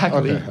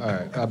 Exactly. Okay. All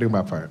right. I'll do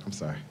my part. I'm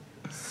sorry.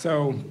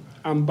 So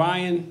I'm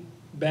buying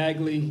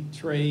Bagley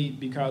trade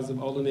because of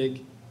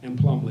Olenek and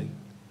Plumlee.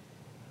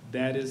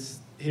 That is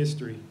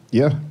history.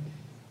 Yeah.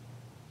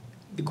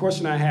 The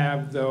question I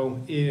have though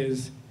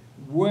is,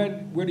 where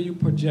do you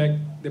project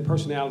the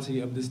personality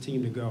of this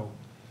team to go?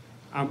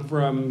 I'm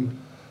from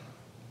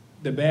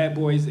the Bad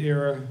Boys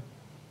era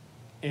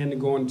and the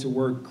Going to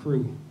Work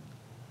crew.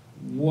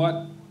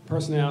 What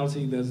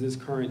personality does this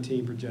current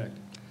team project?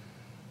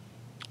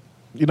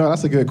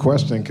 That's a good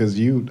question because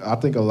I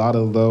think a lot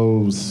of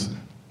those,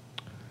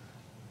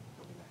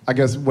 I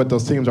guess what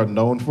those teams are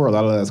known for, a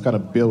lot of that's kind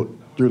of built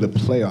through the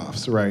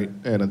playoffs, right?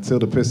 And until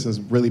the Pistons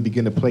really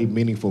begin to play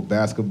meaningful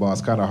basketball,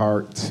 it's kind of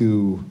hard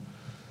to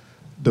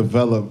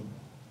develop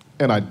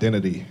an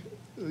identity.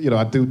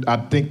 I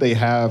think they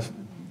have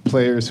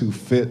players who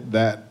fit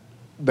that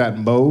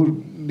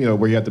mode,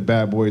 where you have the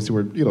bad boys who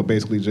are,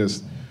 basically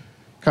just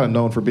kind of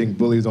known for being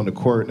bullies on the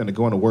court, and the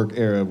Going to Work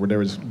era where they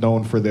were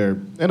known for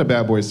and the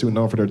bad boys too,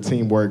 known for their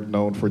teamwork,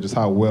 known for just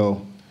how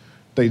well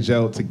they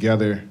gelled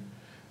together.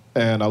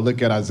 And I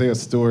look at Isaiah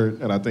Stewart,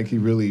 and I think he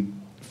really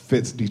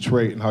fits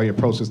Detroit and how he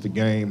approaches the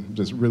game,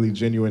 just really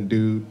genuine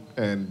dude.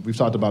 And we've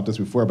talked about this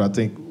before, but I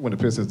think when the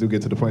Pistons do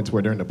get to the point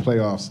where they're in the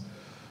playoffs,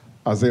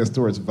 Isaiah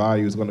Stewart's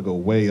value is going to go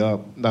way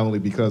up, not only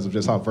because of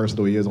just how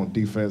versatile he is on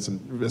defense,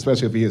 and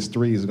especially if he hits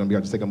threes, he's going to be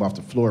able to take him off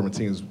the floor when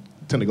teams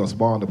tend to go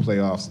small in the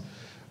playoffs.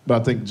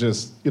 But I think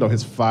just,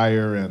 his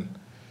fire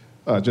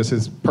and just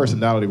his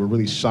personality will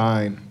really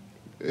shine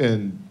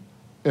in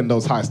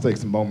those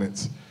high-stakes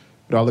moments.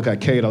 I look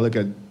at Cade, I look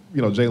at,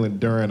 Jalen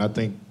Duren, I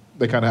think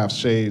they kind of have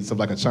shades of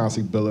like a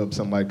Chauncey Billups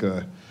and like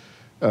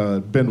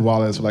a Ben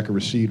Wallace or like a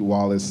Rasheed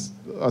Wallace.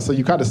 So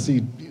you kind of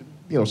see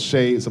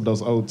shades of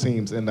those old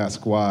teams in that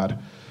squad.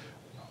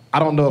 I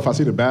don't know if I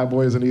see the bad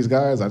boys in these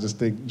guys. I just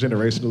think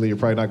generationally, you're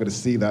probably not going to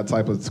see that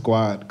type of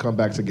squad come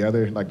back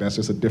together. Like, that's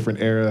just a different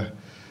era.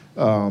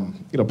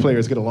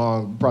 Players get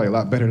along probably a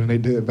lot better than they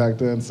did back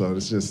then. So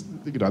it's just,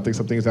 I think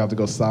some things have to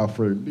go south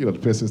for, the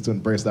Pistons to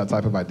embrace that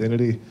type of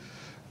identity.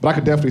 But I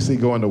could definitely see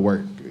Going to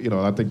Work.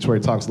 I think Troy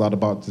talks a lot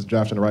about just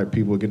drafting the right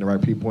people, getting the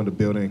right people in the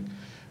building.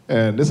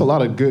 And there's a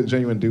lot of good,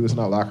 genuine dudes in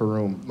that locker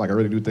room. Like, I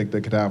really do think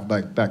they could have,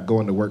 like, that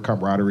Going to Work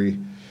camaraderie.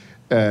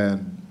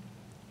 And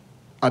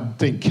I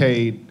think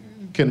Cade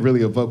can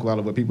really evoke a lot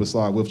of what people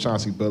saw with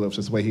Chauncey Billups,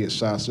 just the way he hit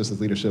shots, just his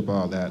leadership,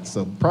 all that.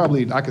 So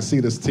probably I could see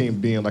this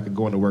team being like a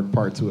Going to Work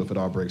part 2 if it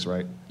all breaks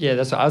right. Yeah,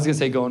 that's what I was going to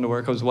say, Going to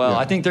Work as well. Yeah.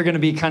 I think they're going to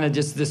be kind of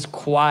just this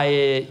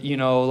quiet,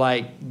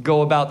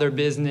 go about their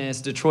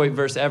business, Detroit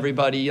versus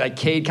everybody. Like,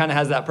 Cade kind of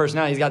has that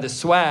personality. He's got this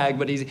swag,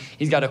 but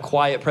he's got a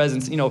quiet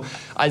presence.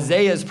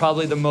 Isaiah's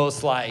probably the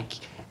most,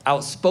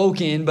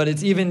 outspoken, but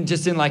it's even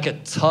just in like a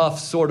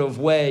tough sort of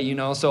way,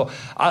 So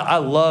I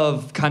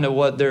love kind of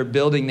what they're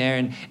building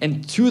there.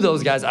 And to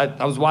those guys,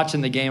 I was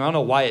watching the game. I don't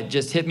know why it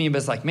just hit me, but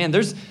it's like, man,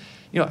 there's,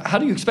 how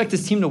do you expect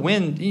this team to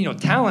win?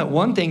 Talent,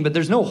 one thing, but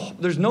there's no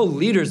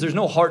leaders, there's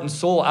no heart and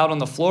soul out on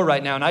the floor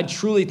right now. And I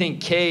truly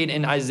think Cade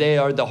and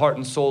Isaiah are the heart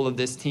and soul of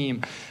this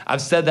team.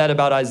 I've said that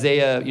about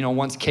Isaiah,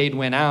 once Cade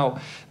went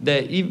out,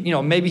 that,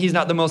 maybe he's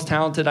not the most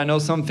talented. I know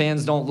some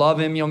fans don't love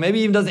him. Maybe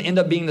he even doesn't end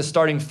up being the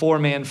starting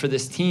 4-man for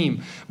this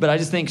team. But I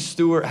just think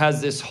Stewart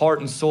has this heart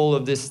and soul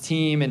of this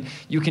team, and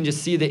you can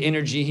just see the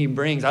energy he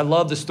brings. I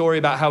love the story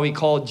about how he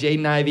called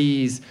Jaden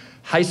Ivey's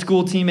high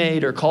school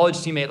teammate or college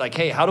teammate, like,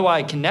 hey, how do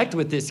I connect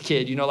with this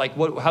kid?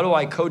 How do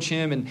I coach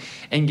him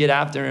and get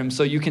after him?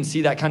 So you can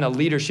see that kind of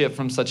leadership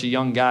from such a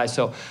young guy.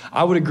 So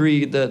I would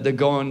agree the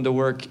Going to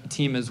Work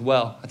team as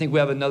well. I think we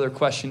have another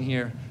question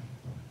here.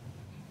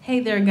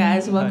 Hey there,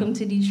 guys. Welcome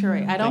to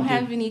Detroit. I don't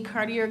have any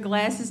Cartier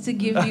glasses to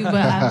give you, but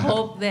I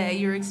hope that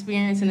your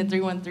experience in the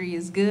 313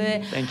 is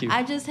good. Thank you.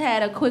 I just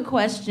had a quick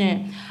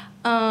question.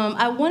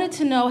 I wanted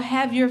to know,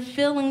 have your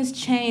feelings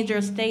changed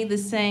or stayed the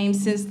same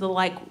since the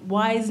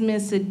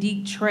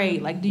Wiseman-Sadiq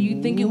trade? Do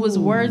you think it was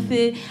worth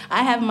it?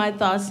 I have my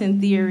thoughts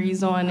and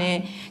theories on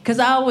it, because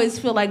I always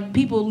feel like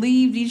people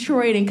leave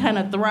Detroit and kind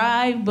of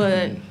thrive,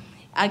 but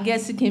I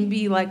guess it can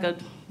be like a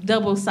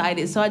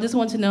double-sided. So I just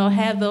want to know,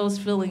 have those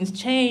feelings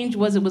changed?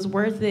 Was it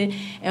worth it?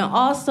 And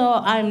also,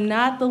 I'm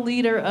not the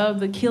leader of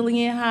the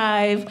Killian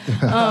Hive.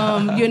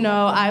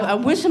 I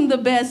wish him the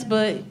best,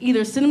 but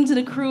either send him to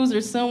the cruise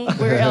or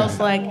somewhere else.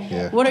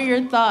 What are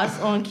your thoughts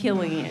on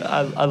Killian?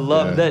 I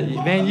love that,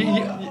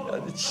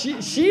 man.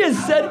 She has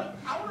said.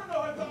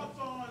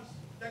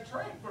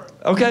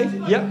 Okay.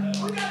 Yep.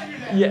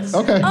 Yes.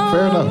 Okay.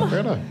 Fair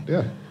enough.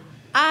 Yeah.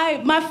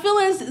 My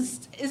feelings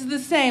is the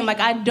same.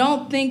 I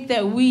don't think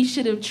that we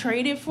should have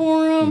traded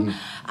for him.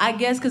 I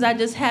guess because I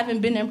just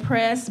haven't been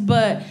impressed.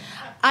 But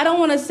I don't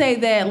want to say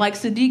that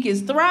Sadiq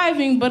is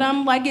thriving. But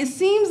I'm it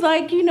seems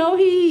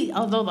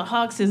although the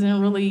Hawks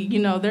isn't really,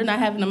 they're not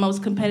having the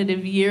most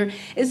competitive year.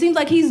 It seems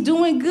like he's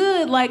doing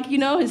good.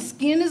 His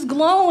skin is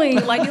glowing.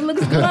 It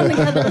looks good on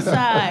the other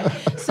side.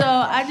 So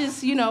I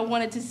just,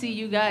 wanted to see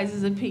you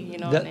guys'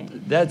 opinion on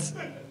it. That's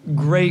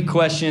great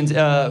questions.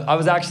 I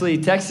was actually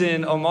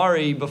texting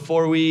Omari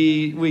before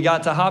we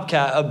got to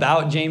Hopcat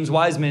about James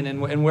Wiseman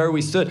and where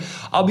we stood.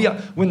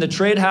 When the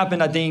trade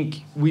happened, I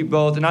think we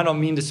both, and I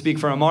don't mean to speak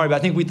for Omari, but I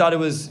think we thought it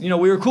was, we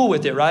were cool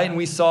with it, right? And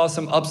we saw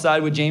some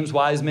upside with James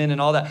Wiseman and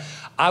all that.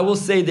 I will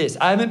say this,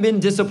 I haven't been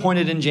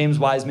disappointed in James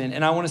Wiseman,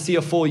 and I want to see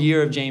a full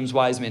year of James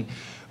Wiseman.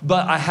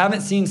 But I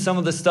haven't seen some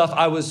of the stuff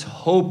I was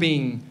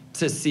hoping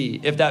to see,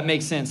 if that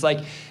makes sense.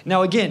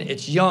 Now again,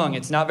 it's young,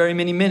 it's not very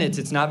many minutes,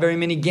 it's not very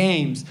many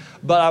games,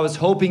 but I was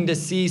hoping to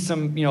see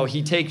some,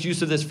 he takes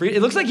use of this free.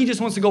 It looks like he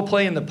just wants to go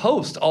play in the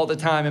post all the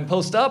time and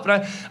post up, and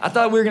I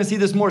thought we were going to see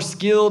this more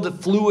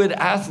skilled, fluid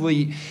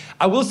athlete.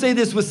 I will say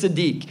this with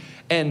Sadiq,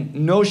 and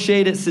no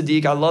shade at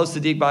Sadiq. I love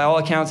Sadiq. By all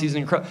accounts, he's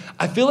incredible.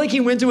 I feel like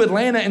he went to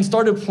Atlanta and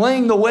started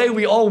playing the way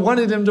we all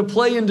wanted him to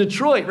play in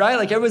Detroit,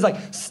 right?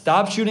 Everybody's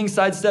stop shooting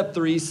sidestep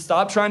threes,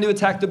 stop trying to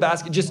attack the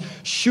basket, just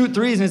shoot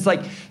threes, and it's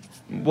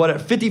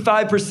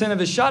 55% of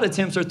his shot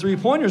attempts are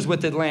three-pointers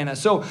with Atlanta.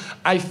 So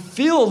I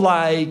feel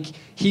like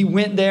he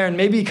went there, and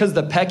maybe because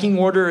the pecking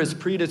order is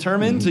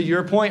predetermined, to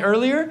your point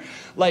earlier,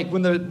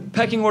 when the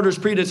pecking order is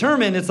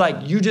predetermined, it's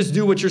you just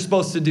do what you're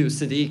supposed to do,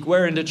 Sadiq.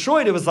 Where in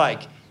Detroit, it was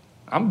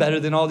I'm better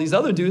than all these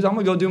other dudes. I'm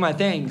going to go do my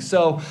thing.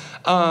 So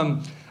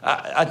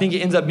I think it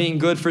ends up being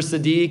good for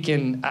Sadiq,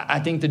 and I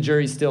think the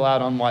jury's still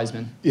out on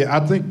Wiseman. Yeah, I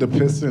think the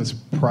Pistons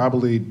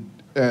probably,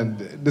 and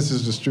this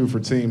is just true for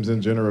teams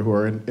in general who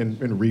are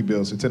in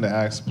rebuilds, who tend to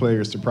ask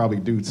players to probably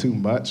do too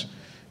much.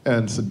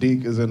 And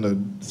Sadiq is in the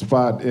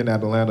spot in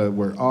Atlanta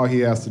where all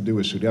he has to do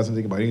is shoot. He doesn't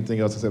think about anything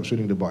else except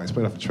shooting the ball. He's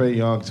playing off of Trae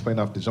Young. He's playing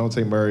off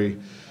DeJounte Murray,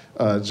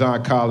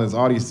 John Collins,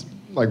 all these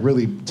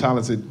really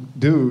talented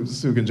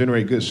dudes who can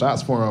generate good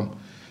shots for him.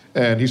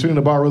 And he's shooting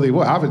the ball really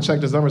well. I haven't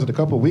checked his numbers in a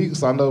couple of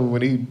weeks. I know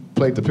when he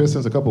played the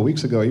Pistons a couple of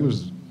weeks ago, he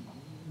was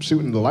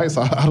shooting the lights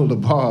out of the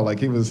ball.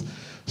 He was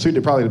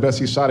shooting probably the best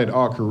he shot in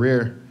all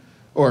career,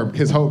 or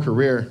his whole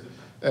career.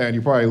 And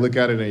you probably look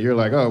at it and you're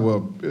like, oh,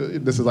 well,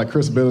 this is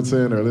Chris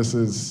Middleton, or this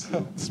is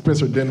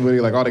Spencer Dinwiddie,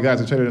 all the guys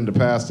who traded in the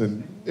past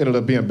and ended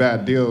up being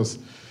bad deals.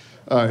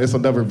 It's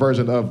another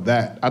version of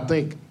that. I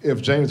think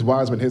if James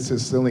Wiseman hits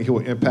his ceiling, he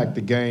will impact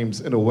the games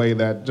in a way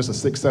that just a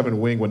 6'7"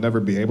 wing would never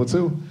be able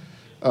to,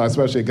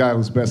 especially a guy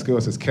whose best skill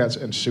is his catch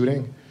and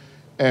shooting.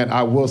 And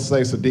I will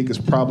say Sadiq is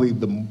probably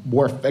the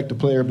more effective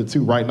player of the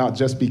two right now,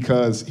 just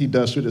because he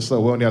does shoot it so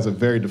well and he has a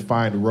very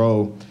defined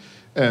role.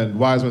 And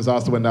Wiseman's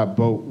also in that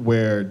boat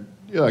where,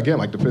 again,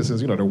 the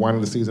Pistons, they're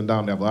winding the season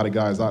down. They have a lot of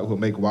guys out who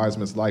make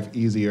Wiseman's life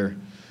easier,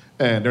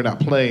 and they're not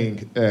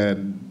playing.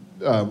 And,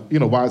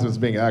 Wiseman's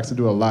being asked to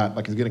do a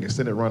lot. He's getting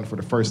extended run for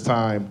the first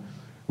time,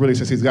 really,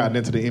 since he's gotten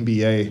into the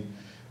NBA.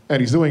 And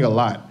he's doing a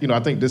lot. I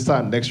think this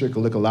time next year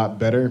could look a lot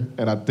better.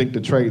 And I think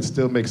the trade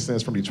still makes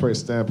sense from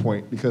Detroit's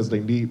standpoint because they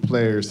need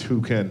players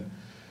who can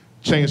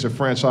change the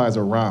franchise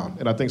around.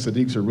 And I think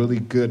Sadiq's a really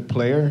good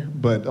player,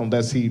 but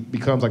unless he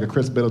becomes a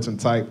Chris Middleton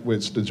type,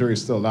 which the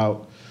jury's still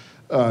out,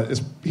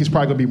 he's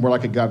probably going to be more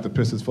like a guy that the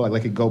Pistons feel like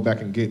they could go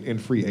back and get in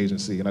free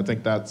agency. And I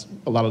think that's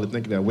a lot of the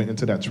thinking that went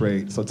into that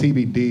trade. So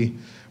TBD,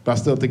 but I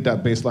still think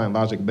that baseline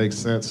logic makes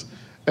sense.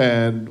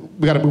 And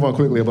we got to move on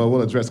quickly, but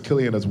we'll address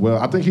Killian as well.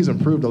 I think he's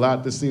improved a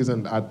lot this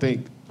season. I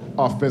think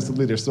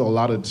offensively there's still a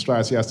lot of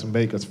strides he has to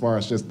make as far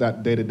as just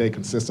that day-to-day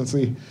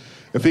consistency.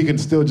 If he can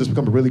still just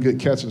become a really good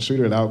catch and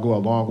shooter, that'll go a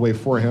long way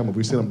for him. If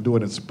we see him do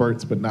it in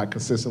spurts, but not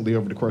consistently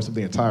over the course of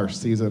the entire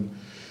season.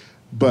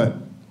 But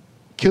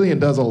Killian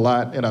does a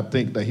lot, and I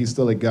think that he's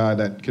still a guy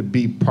that could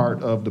be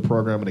part of the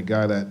program and a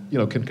guy that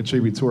can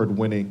contribute toward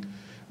winning.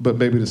 But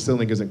maybe the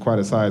ceiling isn't quite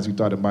as high as you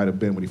thought it might have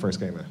been when he first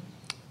came in.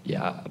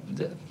 Yeah,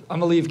 I'm going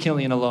to leave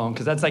Killian alone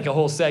because that's a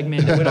whole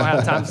segment and we don't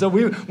have time. So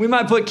we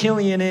might put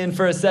Killian in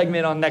for a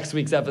segment on next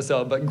week's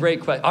episode, but great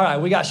question. All right,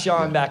 we got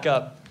Sean back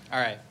up. All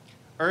right.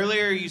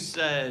 Earlier you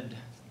said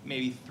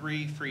maybe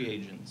 3 free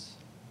agents.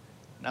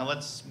 Now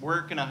let's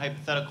work in a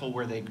hypothetical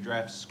where they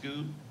draft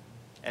Scoot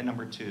at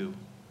number 2.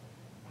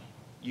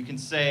 You can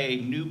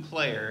say new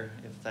player,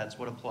 if that's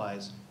what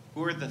applies.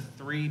 Who are the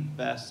 3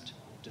 best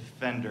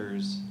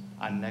defenders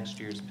on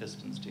next year's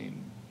Pistons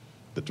team?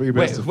 The 3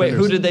 best defenders. Wait,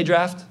 who did they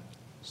draft?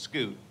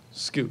 Scoot.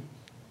 Scoot.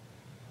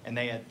 And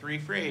they had 3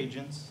 free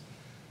agents.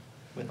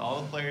 with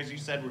all the players you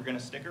said were going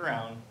to stick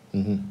around,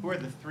 who are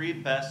the 3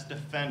 best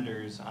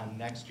defenders on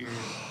next year's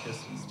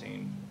Pistons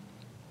team?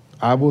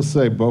 I will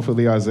say both of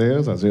the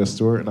Isaiah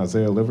Stewart and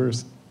Isaiah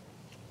Livers.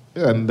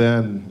 And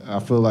then I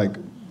feel like,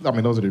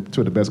 those are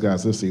 2 of the best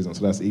guys this season,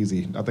 so that's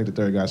easy. I think the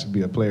third guy should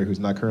be a player who's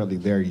not currently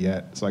there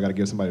yet, so I got to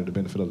give somebody the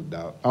benefit of the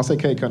doubt. I'll say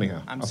Cade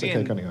Cunningham.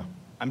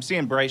 I'm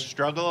seeing Bryce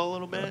struggle a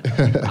little bit.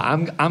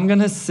 I'm going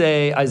to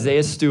say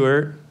Isaiah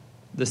Stewart,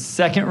 the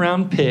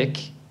 2nd-round pick,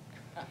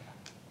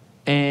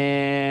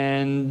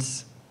 and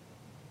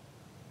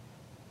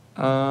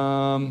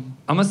I'm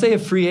going to say a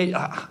free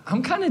agent.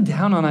 I'm kind of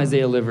down on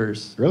Isaiah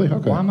Livers. Really?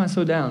 Okay. Why am I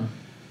so down?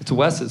 It's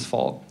Wes's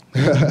fault.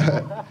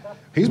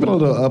 He's been a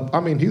little up.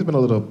 He's been a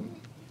little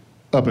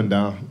up and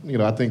down.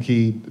 I think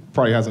he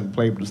probably hasn't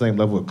played with the same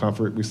level of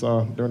comfort we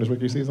saw during his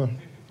rookie season.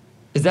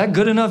 Is that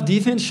good enough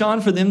defense,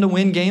 Sean, for them to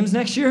win games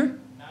next year?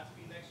 Not to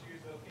be next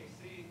year's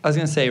OKC. I was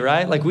going to say,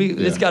 right?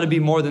 It's got to be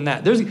more than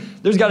that. There's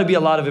got to be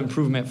a lot of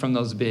improvement from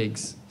those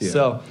bigs. Yeah,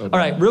 so, okay. All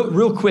right,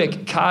 real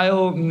quick.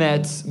 Kyle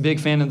Metz, big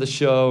fan of the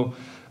show.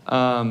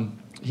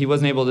 He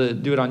wasn't able to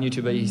do it on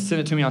YouTube, but he sent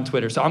it to me on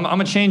Twitter. So I'm going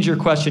to change your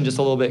question just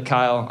a little bit,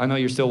 Kyle. I know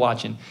you're still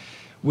watching.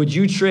 Would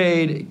you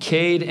trade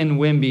Cade and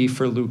Wemby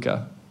for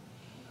Luka?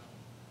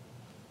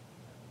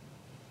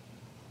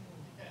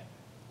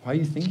 Why are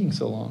you thinking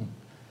so long?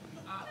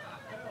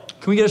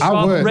 Can we get a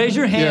strong? Raise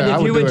your hand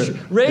if you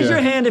would. Raise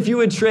your hand if you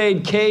would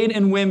trade Cade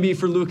and Wemby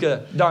for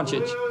Luka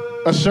Doncic.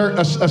 A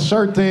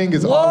shirt thing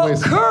is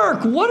always.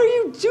 Kirk, what are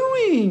you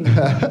doing?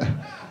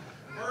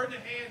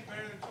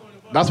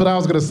 That's what I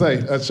was gonna say.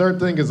 A shirt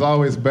thing is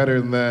always better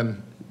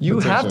than. You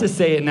have to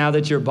say it now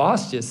that your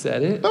boss just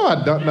said it. No,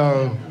 I don't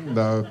know.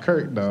 No,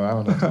 Kirk. No, I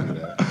don't have to do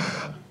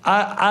that.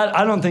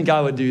 I don't think I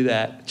would do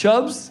that.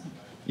 Chubbs,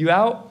 you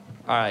out?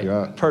 All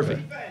right,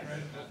 perfect.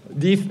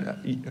 We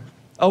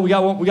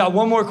got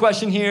one more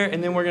question here,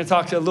 and then we're going to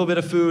talk to a little bit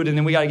of food, and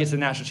then we got to get to the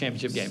national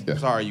championship game. I'm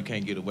sorry you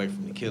can't get away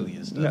from the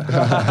Killian stuff.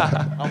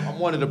 I'm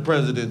one of the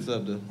presidents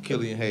of the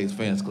Killian Hayes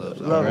fans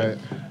club. All right.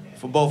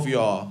 For both of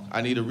y'all,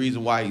 I need a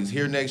reason why he's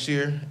here next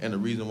year and a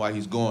reason why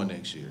he's going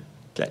next year.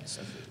 Okay.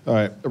 All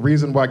right. A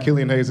reason why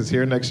Killian Hayes is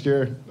here next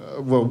year.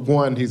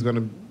 One, he's going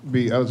to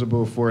be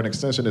eligible for an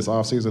extension this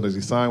offseason as he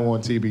signed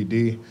one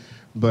TBD.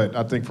 But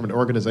I think from an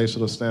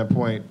organizational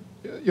standpoint,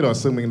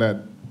 assuming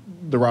that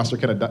the roster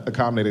can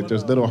accommodate it,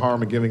 there's little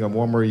harm in giving him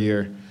one more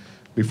year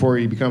before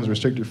he becomes a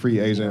restricted free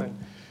agent.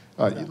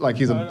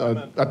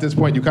 At this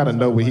point, you kind of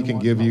know what he can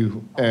give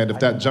you, and if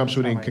that jump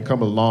shooting can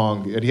come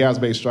along, and he has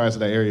made strides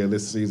in that area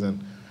this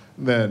season,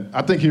 then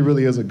I think he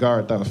really is a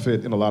guard that will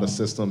fit in a lot of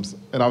systems.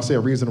 And I would say a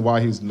reason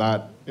why he's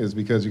not is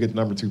because you get the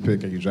number 2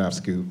 pick and you draft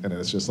Scoot, and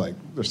it's just like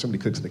there's so many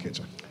cooks in the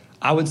kitchen.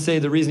 I would say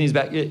the reason he's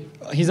back,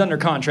 he's under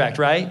contract,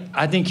 right?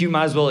 I think you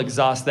might as well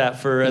exhaust that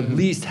for at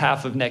least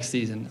half of next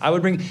season. I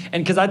would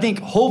because I think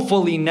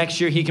hopefully next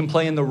year he can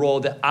play in the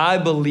role that I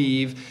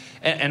believe,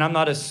 and I'm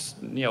not a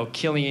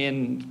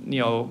Killian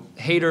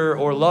hater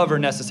or lover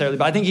necessarily,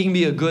 but I think he can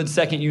be a good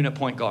second unit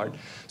point guard.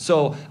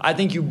 So I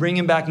think you bring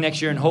him back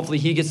next year, and hopefully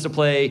he gets to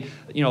play,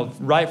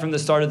 right from the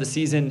start of the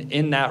season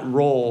in that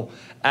role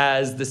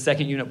as the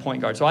second unit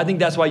point guard. So I think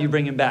that's why you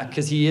bring him back,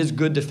 because he is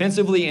good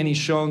defensively and he's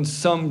shown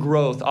some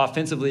growth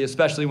offensively,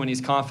 especially when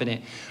he's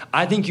confident.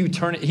 I think you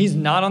turn it, he's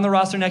not on the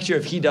roster next year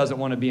if he doesn't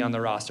want to be on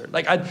the roster.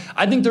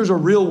 I think there's a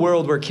real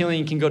world where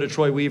Killian can go to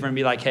Troy Weaver and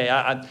be like, hey,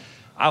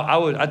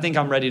 I think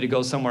I'm ready to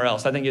go somewhere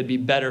else. I think it'd be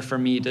better for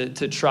me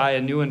to try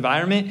a new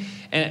environment.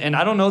 And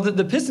I don't know that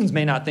the Pistons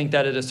may not think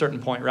that at a certain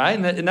point, right?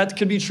 And that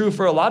could be true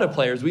for a lot of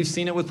players. We've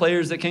seen it with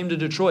players that came to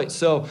Detroit.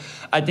 So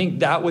I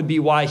think that would be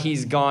why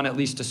he's gone at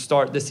least to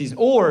start this season.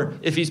 Or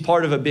if he's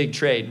part of a big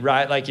trade,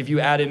 right? Like if you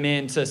add him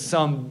into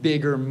some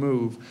bigger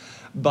move.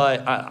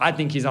 But I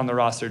think he's on the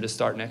roster to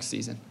start next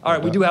season. All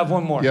right, we do have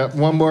one more. Yeah,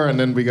 one more, and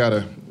then we got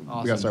to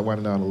start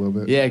winding down a little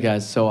bit. Yeah,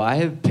 guys. So I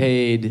have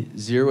paid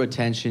zero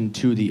attention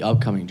to the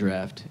upcoming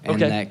draft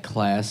and that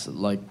class,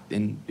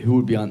 and who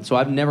would be on. So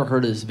I've never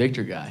heard of this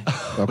Victor guy.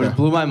 But it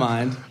blew my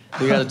mind.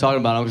 You guys are talking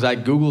about him because I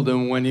Googled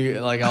him when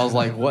I was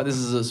like, what? This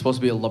is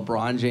supposed to be a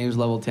LeBron James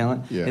level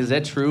talent. Yeah. Is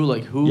that true?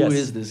 Who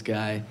is this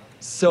guy?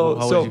 So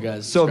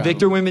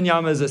Victor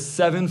Wembanyama is a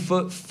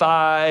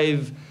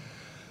 7'5"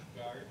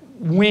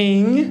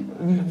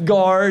 wing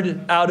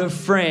guard out of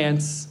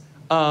France.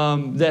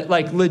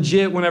 That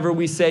legit, whenever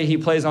we say he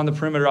plays on the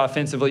perimeter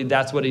offensively,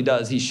 that's what he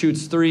does. He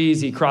shoots threes,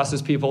 he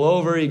crosses people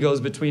over, he goes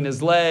between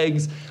his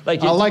legs. I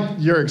like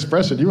your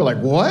expression. You were like,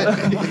 what?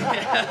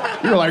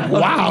 You were like,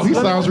 wow, he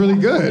sounds really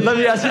good. Let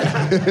me ask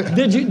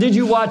you, did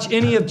you watch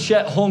any of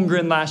Chet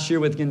Holmgren last year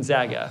with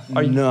Gonzaga?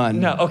 None.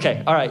 No,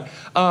 okay, all right.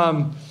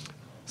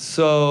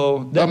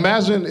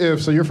 Imagine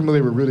if, you're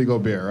familiar with Rudy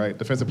Gobert, right?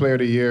 Defensive Player of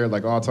the Year,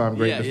 all-time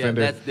great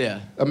defender.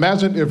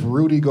 Imagine if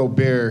Rudy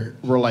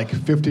Gobert were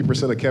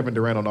 50% of Kevin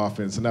Durant on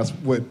offense, and that's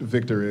what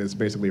Victor is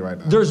basically right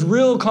now. There's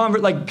real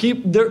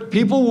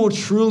people will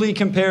truly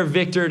compare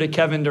Victor to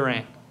Kevin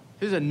Durant.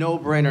 He's a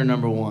no-brainer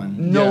number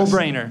one.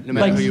 No-brainer. No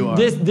matter who you are.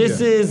 This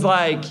is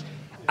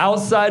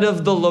outside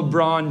of the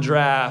LeBron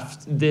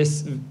draft,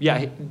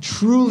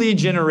 truly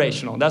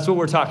generational. That's what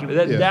we're talking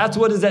about. That's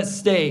what is at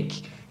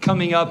stake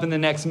coming up in the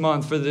next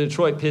month for the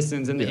Detroit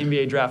Pistons and the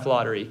NBA draft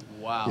lottery.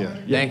 Wow. Yeah.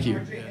 Thank you.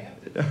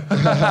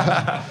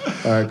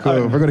 All right,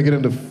 cool. We're going to get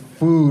into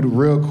food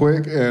real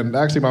quick. And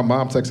actually, my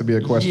mom texted me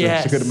a question.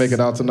 Yes. She couldn't make it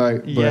out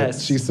tonight. But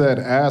she said,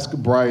 ask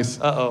Bryce,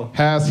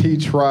 has he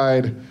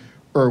tried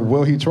or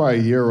will he try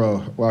a gyro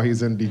while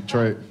he's in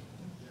Detroit?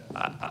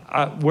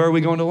 Where are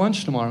we going to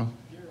lunch tomorrow?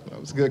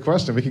 That's a good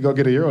question. We could go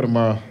get a gyro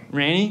tomorrow.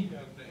 Rainey?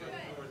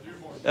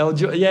 El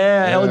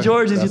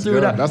George's, you threw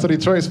it out. That's a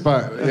Detroit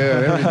spot. Yeah,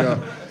 there we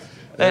go.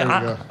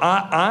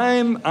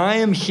 I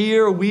am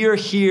here. We are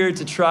here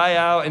to try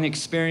out and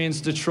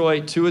experience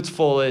Detroit to its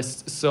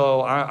fullest.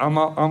 So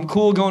I'm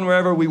cool going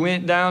wherever. We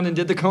went down and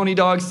did the Coney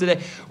dogs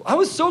today. I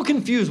was so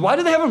confused. Why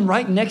do they have them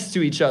right next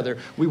to each other?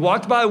 We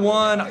walked by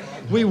one.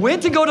 We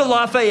went to go to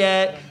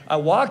Lafayette. I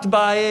walked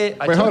by it.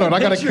 Wait, hold on. I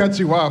got to cut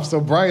you off. So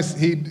Bryce,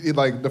 he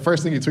like the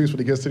first thing he tweets when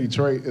he gets to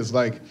Detroit is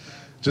like,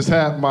 just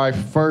had my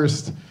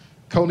first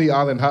Coney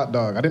Island hot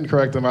dog. I didn't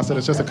correct him. I said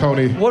it's just a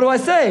Coney. What do I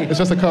say? It's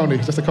just a Coney.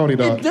 Just a Coney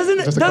dog. Doesn't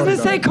it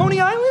say Coney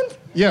Island?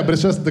 Yeah, but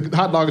it's just the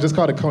hot dog is just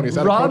called a Coney.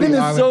 Robin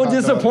is so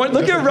disappointed.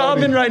 Look at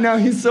Robin right now.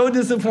 He's so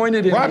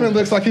disappointed in Robin me.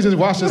 looks like he just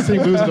watched his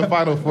team lose in the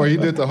Final Four. He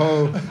did the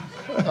whole.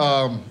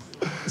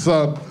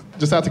 So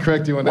just have to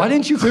correct you on that. Why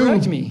didn't you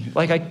correct me?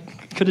 Like I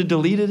could have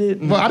deleted it.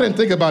 Well, I didn't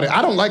think about it.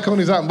 I don't like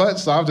Coneys that much,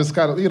 so I was just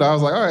kind of, I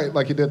was like, all right,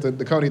 like you did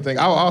the Coney thing.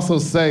 I will also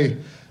say,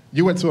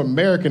 you went to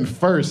American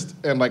first,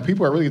 and like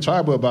people are really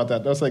tribal about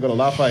that. They'll say go to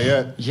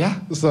Lafayette. Yeah.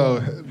 So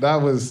that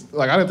was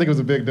like I didn't think it was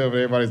a big deal, but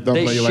everybody's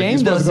dumping you.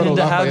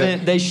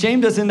 They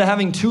shamed us into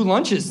having 2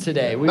 lunches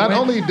today. Not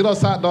only do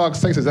those hot dogs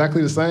taste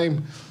exactly the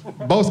same,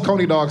 both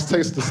Coney dogs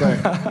taste the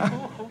same.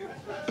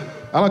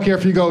 I don't care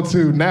if you go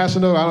to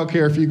National. I don't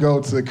care if you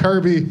go to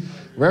Kirby.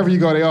 Wherever you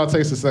go, they all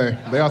taste the same.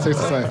 They all taste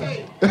the same.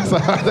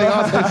 They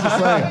all taste the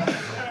same.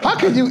 How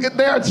can you?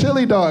 They are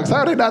chili dogs. How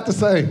are they not the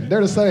same? They're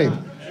the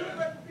same.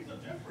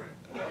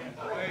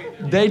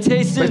 They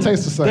taste the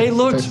same. They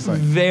looked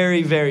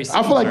very, very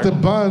similar. I feel like the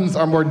buns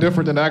are more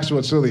different than actual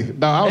chili.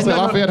 Now, I would say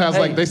Lafayette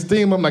has they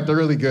steam them like they're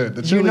really good.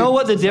 The chili, you know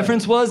what the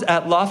difference was?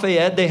 At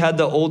Lafayette, they had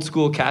the old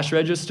school cash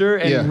register,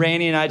 and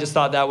Rainey and I just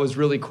thought that was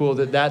really cool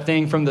that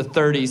thing from the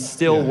 30s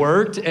still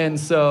worked, and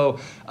so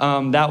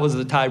that was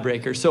the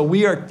tiebreaker. So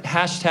we are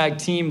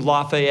 #Team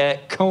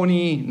Lafayette,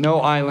 Coney,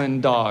 No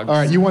Island Dogs. All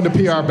right, you won the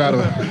PR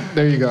battle.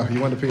 There you go. You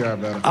won the PR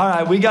battle. All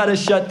right, we got to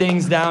shut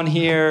things down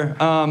here.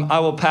 I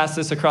will pass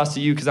this across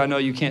to you because I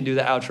know you can't do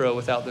the outro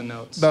without the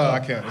notes. No, I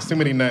can't. There's too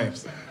many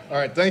names. All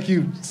right, thank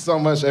you so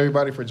much,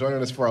 everybody, for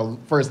joining us for our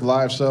first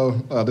live show.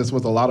 This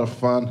was a lot of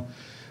fun.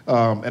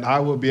 And I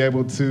will be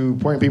able to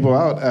point people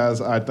out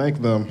as I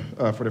thank them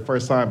for the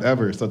first time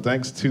ever. So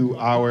thanks to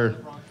our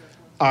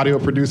audio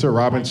producer,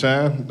 Robin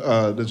Chan,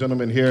 the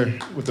gentleman here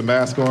with the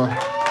mask on,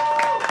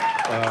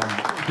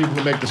 people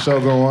who make the show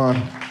go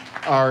on,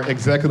 our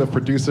executive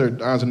producer,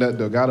 Anjanette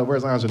Delgado.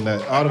 Where's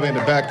Anjanette? All the way in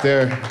the back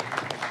there.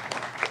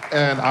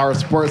 And our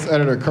sports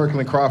editor,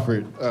 Kirkland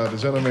Crawford, the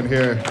gentleman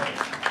here,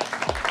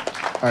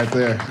 right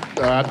there.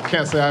 I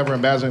can't say I ever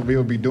imagined we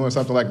would be doing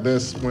something like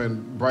this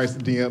when Bryce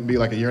DM'd me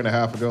like a year and a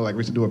half ago, like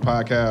we should do a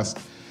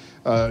podcast.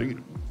 A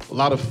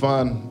lot of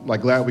fun. Like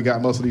glad we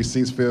got most of these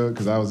seats filled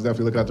because I was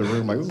definitely looking at the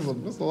room like this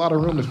is a lot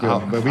of room to fill,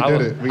 but we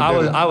did it.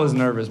 I was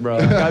nervous, bro.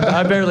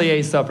 I barely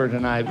ate supper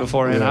tonight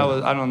beforehand.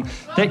 Yeah.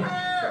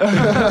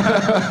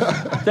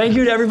 Thank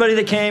you to everybody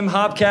that came,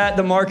 Hopcat,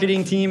 the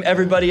marketing team,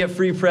 everybody at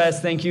Free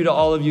Press. Thank you to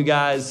all of you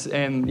guys.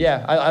 And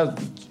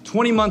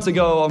 20 months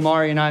ago,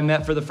 Omari and I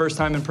met for the first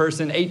time in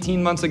person.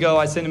 18 months ago,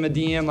 I sent him a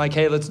DM like,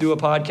 hey, let's do a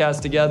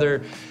podcast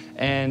together.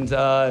 And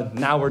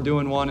now we're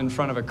doing one in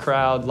front of a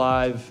crowd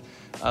live.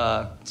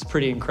 It's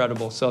pretty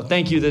incredible. So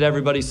thank you that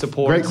everybody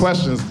supports. Great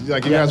questions.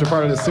 Like you guys are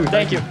part of this too.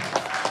 Thank you.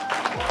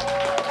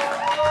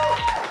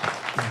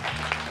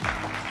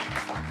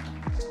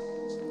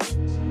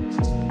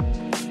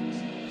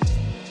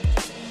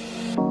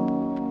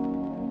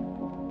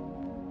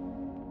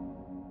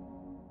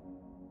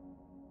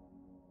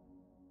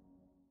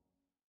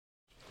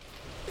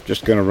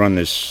 Just going to run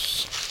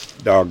this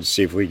dog to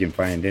see if we can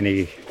find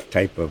any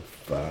type of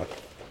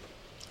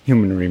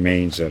human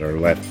remains that are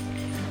left.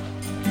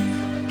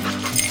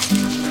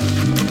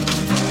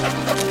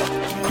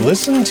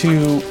 Listen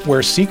to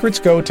Where Secrets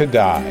Go to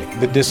Die,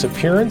 The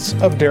Disappearance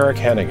of Derek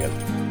Hennigan.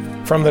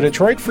 From the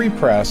Detroit Free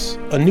Press,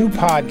 a new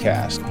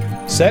podcast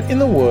set in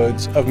the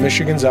woods of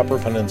Michigan's Upper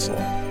Peninsula.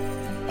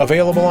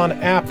 Available on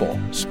Apple,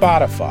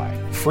 Spotify,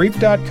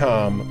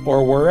 Freep.com,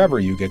 or wherever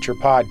you get your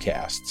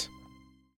podcasts.